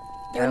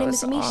 Your That name was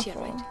is Amicia,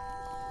 awful. right?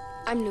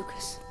 I'm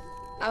Lucas.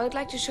 I would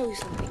like to show you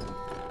something,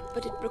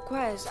 but it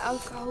requires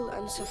alcohol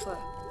and sulfur.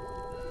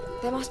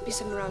 There must be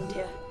some around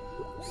here.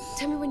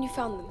 Tell me when you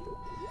found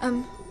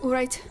them.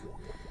 Alright.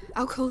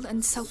 Alcohol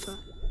and sulfur.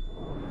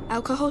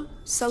 Alcohol,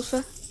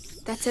 sulfur,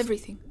 that's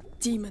everything.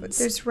 Demons. But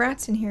there's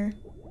rats in here.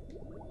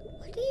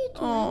 What are you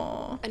doing?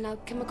 Oh. An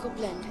alchemical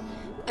blend.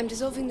 I'm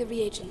dissolving the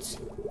reagents.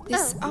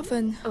 This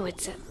oven. Oh,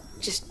 it's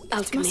just It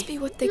alchemy. must be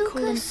what they call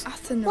an Lucas,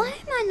 athanol. why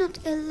am I not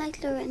ill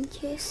like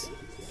Laurentius?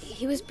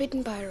 He was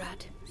bitten by a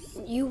rat.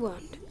 You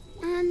weren't.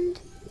 And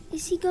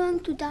is he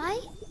going to die?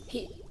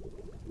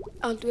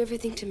 I'll do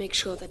everything to make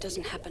sure that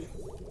doesn't happen.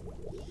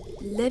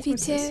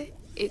 Leviter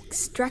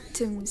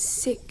extractum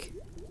sic.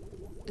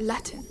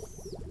 Latin.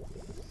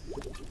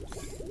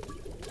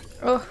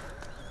 Oh.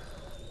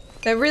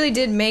 That really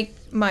did make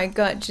my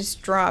gut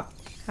just drop,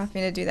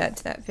 having to do that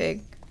to that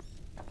pig.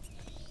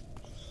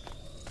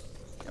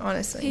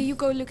 Honestly. Here you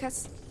go,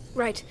 Lucas.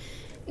 Right.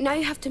 Now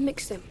you have to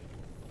mix them.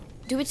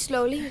 Do it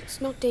slowly,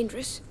 it's not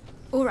dangerous.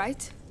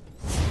 Alright.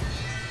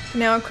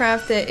 Now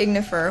craft the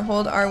ignifer.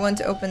 Hold R1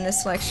 to open the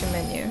selection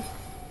menu.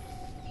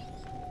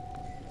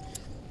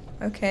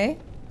 Okay.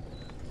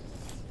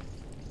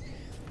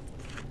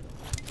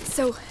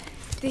 So,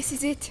 this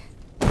is it.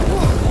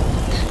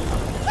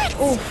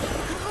 Oh.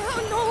 Oh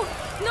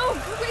no! No!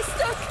 We're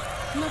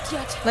stuck! Not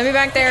yet. Let me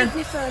back there.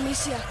 Ignifer,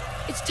 Amicia.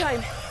 It's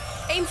time.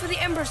 Aim for the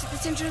embers at the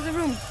center of the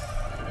room.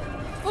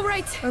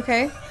 Alright.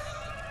 Okay.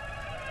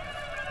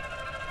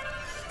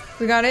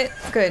 We got it?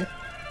 Good.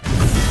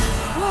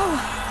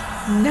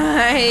 Whoa!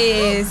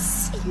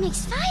 Nice! It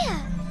makes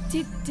fire!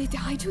 Did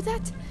I do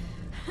that?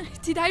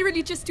 Did I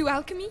really just do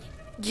alchemy?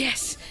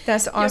 Yes.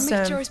 That's Your awesome.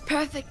 mixture is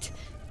perfect.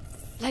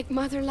 Like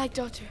mother, like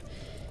daughter.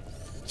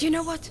 You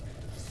know what?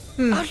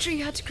 I'll show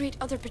you how to create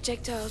other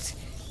projectiles.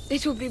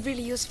 It will be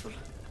really useful.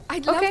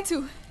 I'd love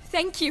to.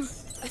 Thank you.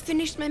 I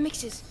finished my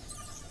mixes.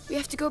 We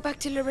have to go back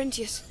to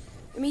Laurentius.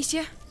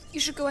 Amicia, you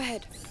should go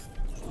ahead.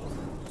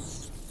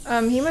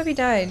 He might be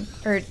died.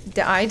 Or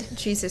died?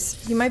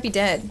 Jesus. He might be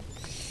dead.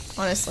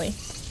 Honestly.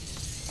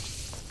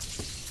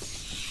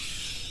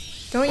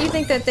 Don't you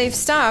think that they've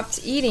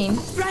stopped eating?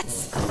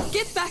 Rats!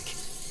 Get back!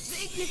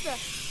 The ignifer.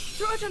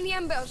 Throw it on the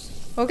embers.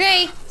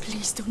 Okay.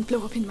 Please don't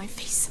blow up in my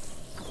face.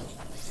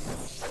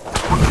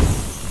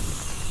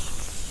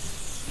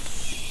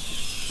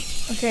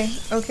 Okay.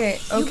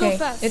 You go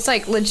first. It's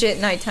like legit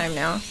nighttime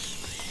now.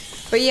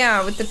 But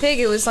yeah, with the pig,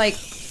 it was like,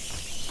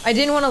 I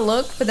didn't want to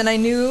look, but then I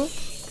knew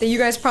that you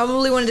guys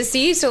probably wanted to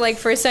see, so like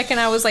for a second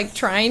I was like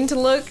trying to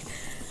look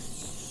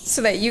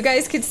so that you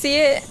guys could see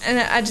it, and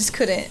I just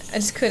couldn't. I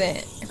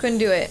couldn't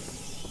do it.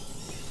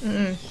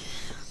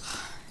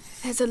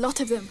 There's a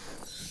lot of them.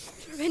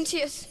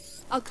 Laurentius.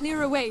 I'll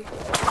clear away.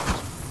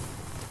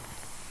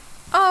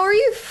 Oh, are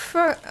you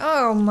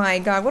oh my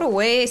god, what a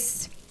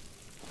waste.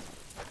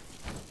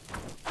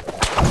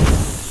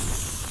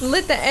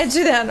 Lit the edge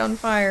of that on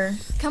fire.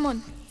 Come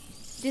on.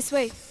 This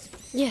way.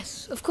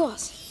 Yes, of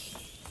course.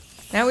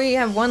 Now we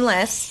have one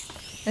less.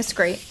 That's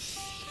great.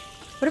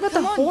 What about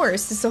the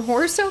horse? Is the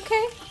horse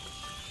okay?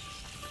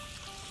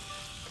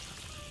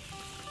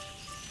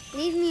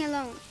 Leave me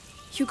alone.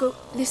 Hugo,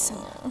 listen.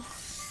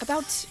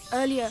 About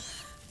earlier,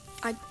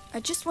 I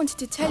just wanted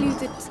to tell you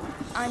that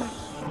I'm...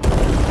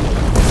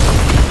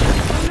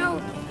 Oh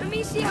no!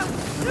 Amicia!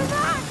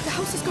 The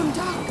house is going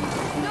dark.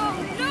 No,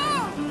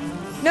 no!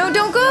 No,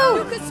 don't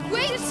go! Lucas,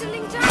 wait! It's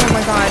settling down. Oh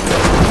my god.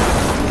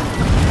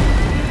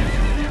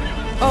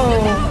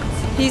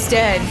 Oh, he's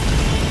dead.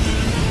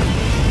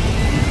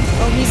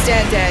 Oh, he's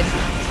dead.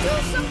 Do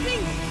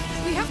something!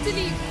 We have to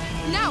leave.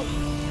 Now!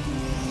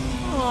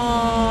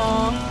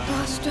 Aww.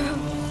 Master!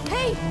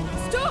 Hey!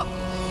 Stop!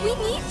 We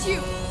need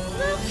you!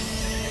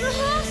 The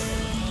horse!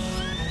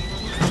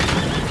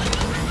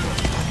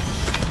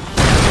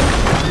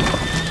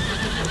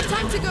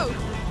 Time to go!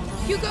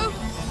 Hugo!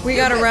 We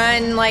gotta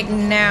run, like,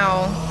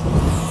 now.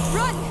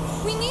 Run!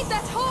 We need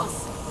that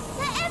horse!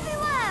 They're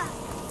everywhere!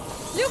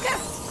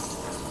 Lucas!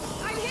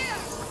 I'm here!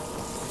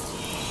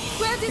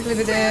 Where did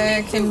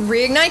this Can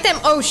reignite them?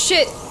 Oh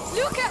shit!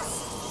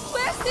 Lucas!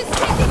 Where's this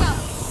taking us?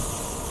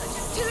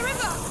 To the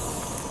river!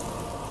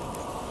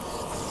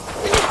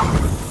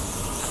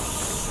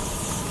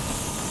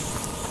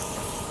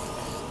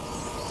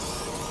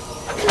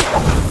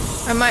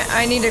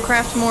 I need to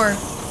craft more.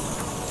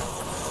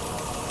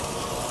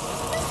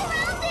 We're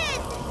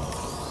surrounded!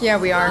 Yeah,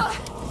 we are.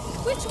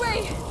 Which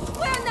way?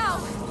 Where now?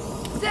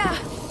 There!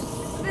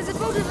 There's a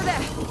boat over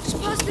there. Just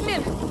past the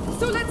mill.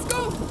 So let's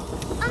go!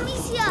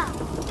 Amicia!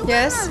 The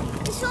Yes?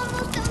 woman is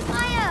almost on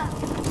fire!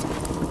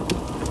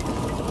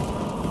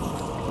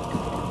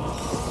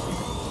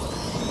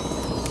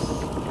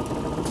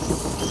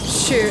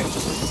 Shoot.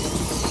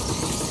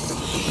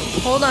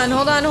 Hold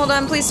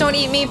on. Please don't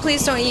eat me.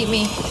 Please don't eat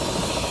me.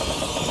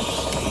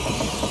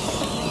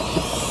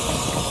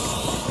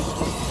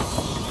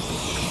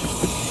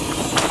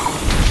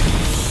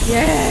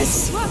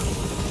 Yes! Whoa.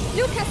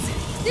 Lucas!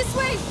 This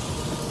way!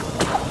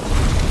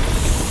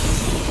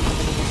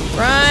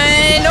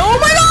 Run! Oh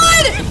my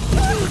god!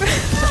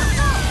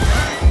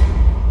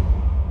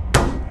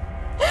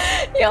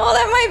 Y'all,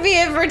 that might be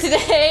it for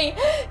today.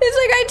 It's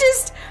like I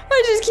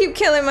just keep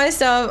killing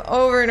myself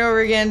over and over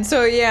again.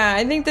 So yeah,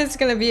 I think that's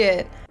gonna be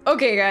it.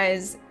 Okay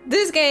guys,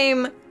 this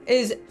game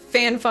is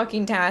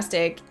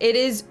fan-fucking-tastic. It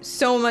is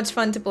so much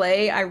fun to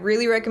play. I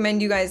really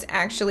recommend you guys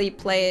actually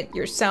play it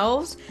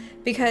yourselves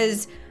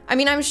because, I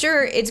mean, I'm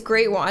sure it's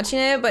great watching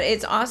it, but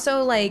it's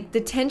also like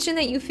the tension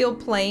that you feel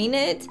playing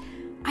it.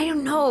 I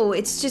don't know,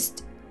 it's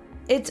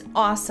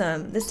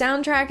awesome. The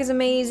soundtrack is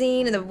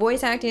amazing, and the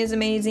voice acting is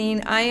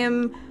amazing. I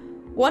am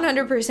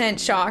 100%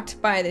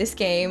 shocked by this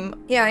game.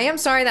 Yeah, I am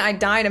sorry that I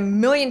died a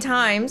million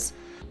times.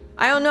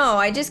 I don't know,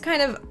 I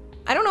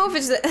don't know if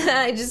it's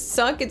that I just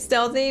suck at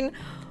stealthing,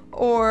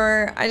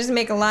 or I just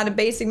make a lot of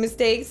basic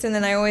mistakes and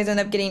then I always end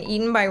up getting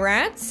eaten by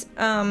rats.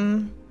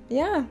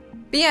 Yeah.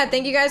 But yeah,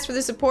 thank you guys for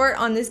the support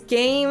on this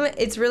game.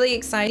 It's really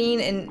exciting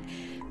and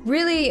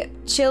really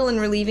chill and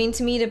relieving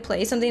to me to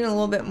play something a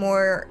little bit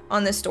more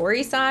on the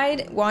story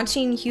side.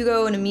 Watching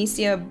Hugo and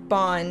Amicia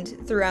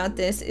bond throughout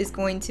this is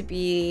going to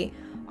be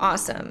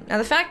awesome. Now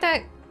the fact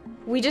that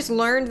we just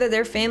learned that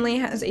their family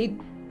has a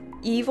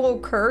evil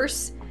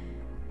curse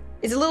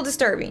is a little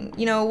disturbing.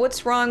 You know,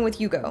 what's wrong with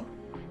Hugo?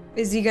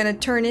 Is he gonna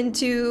turn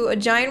into a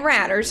giant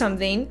rat or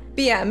something?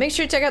 But yeah, make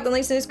sure to check out the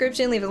links in the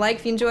description, leave a like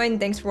if you enjoyed, and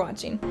thanks for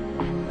watching.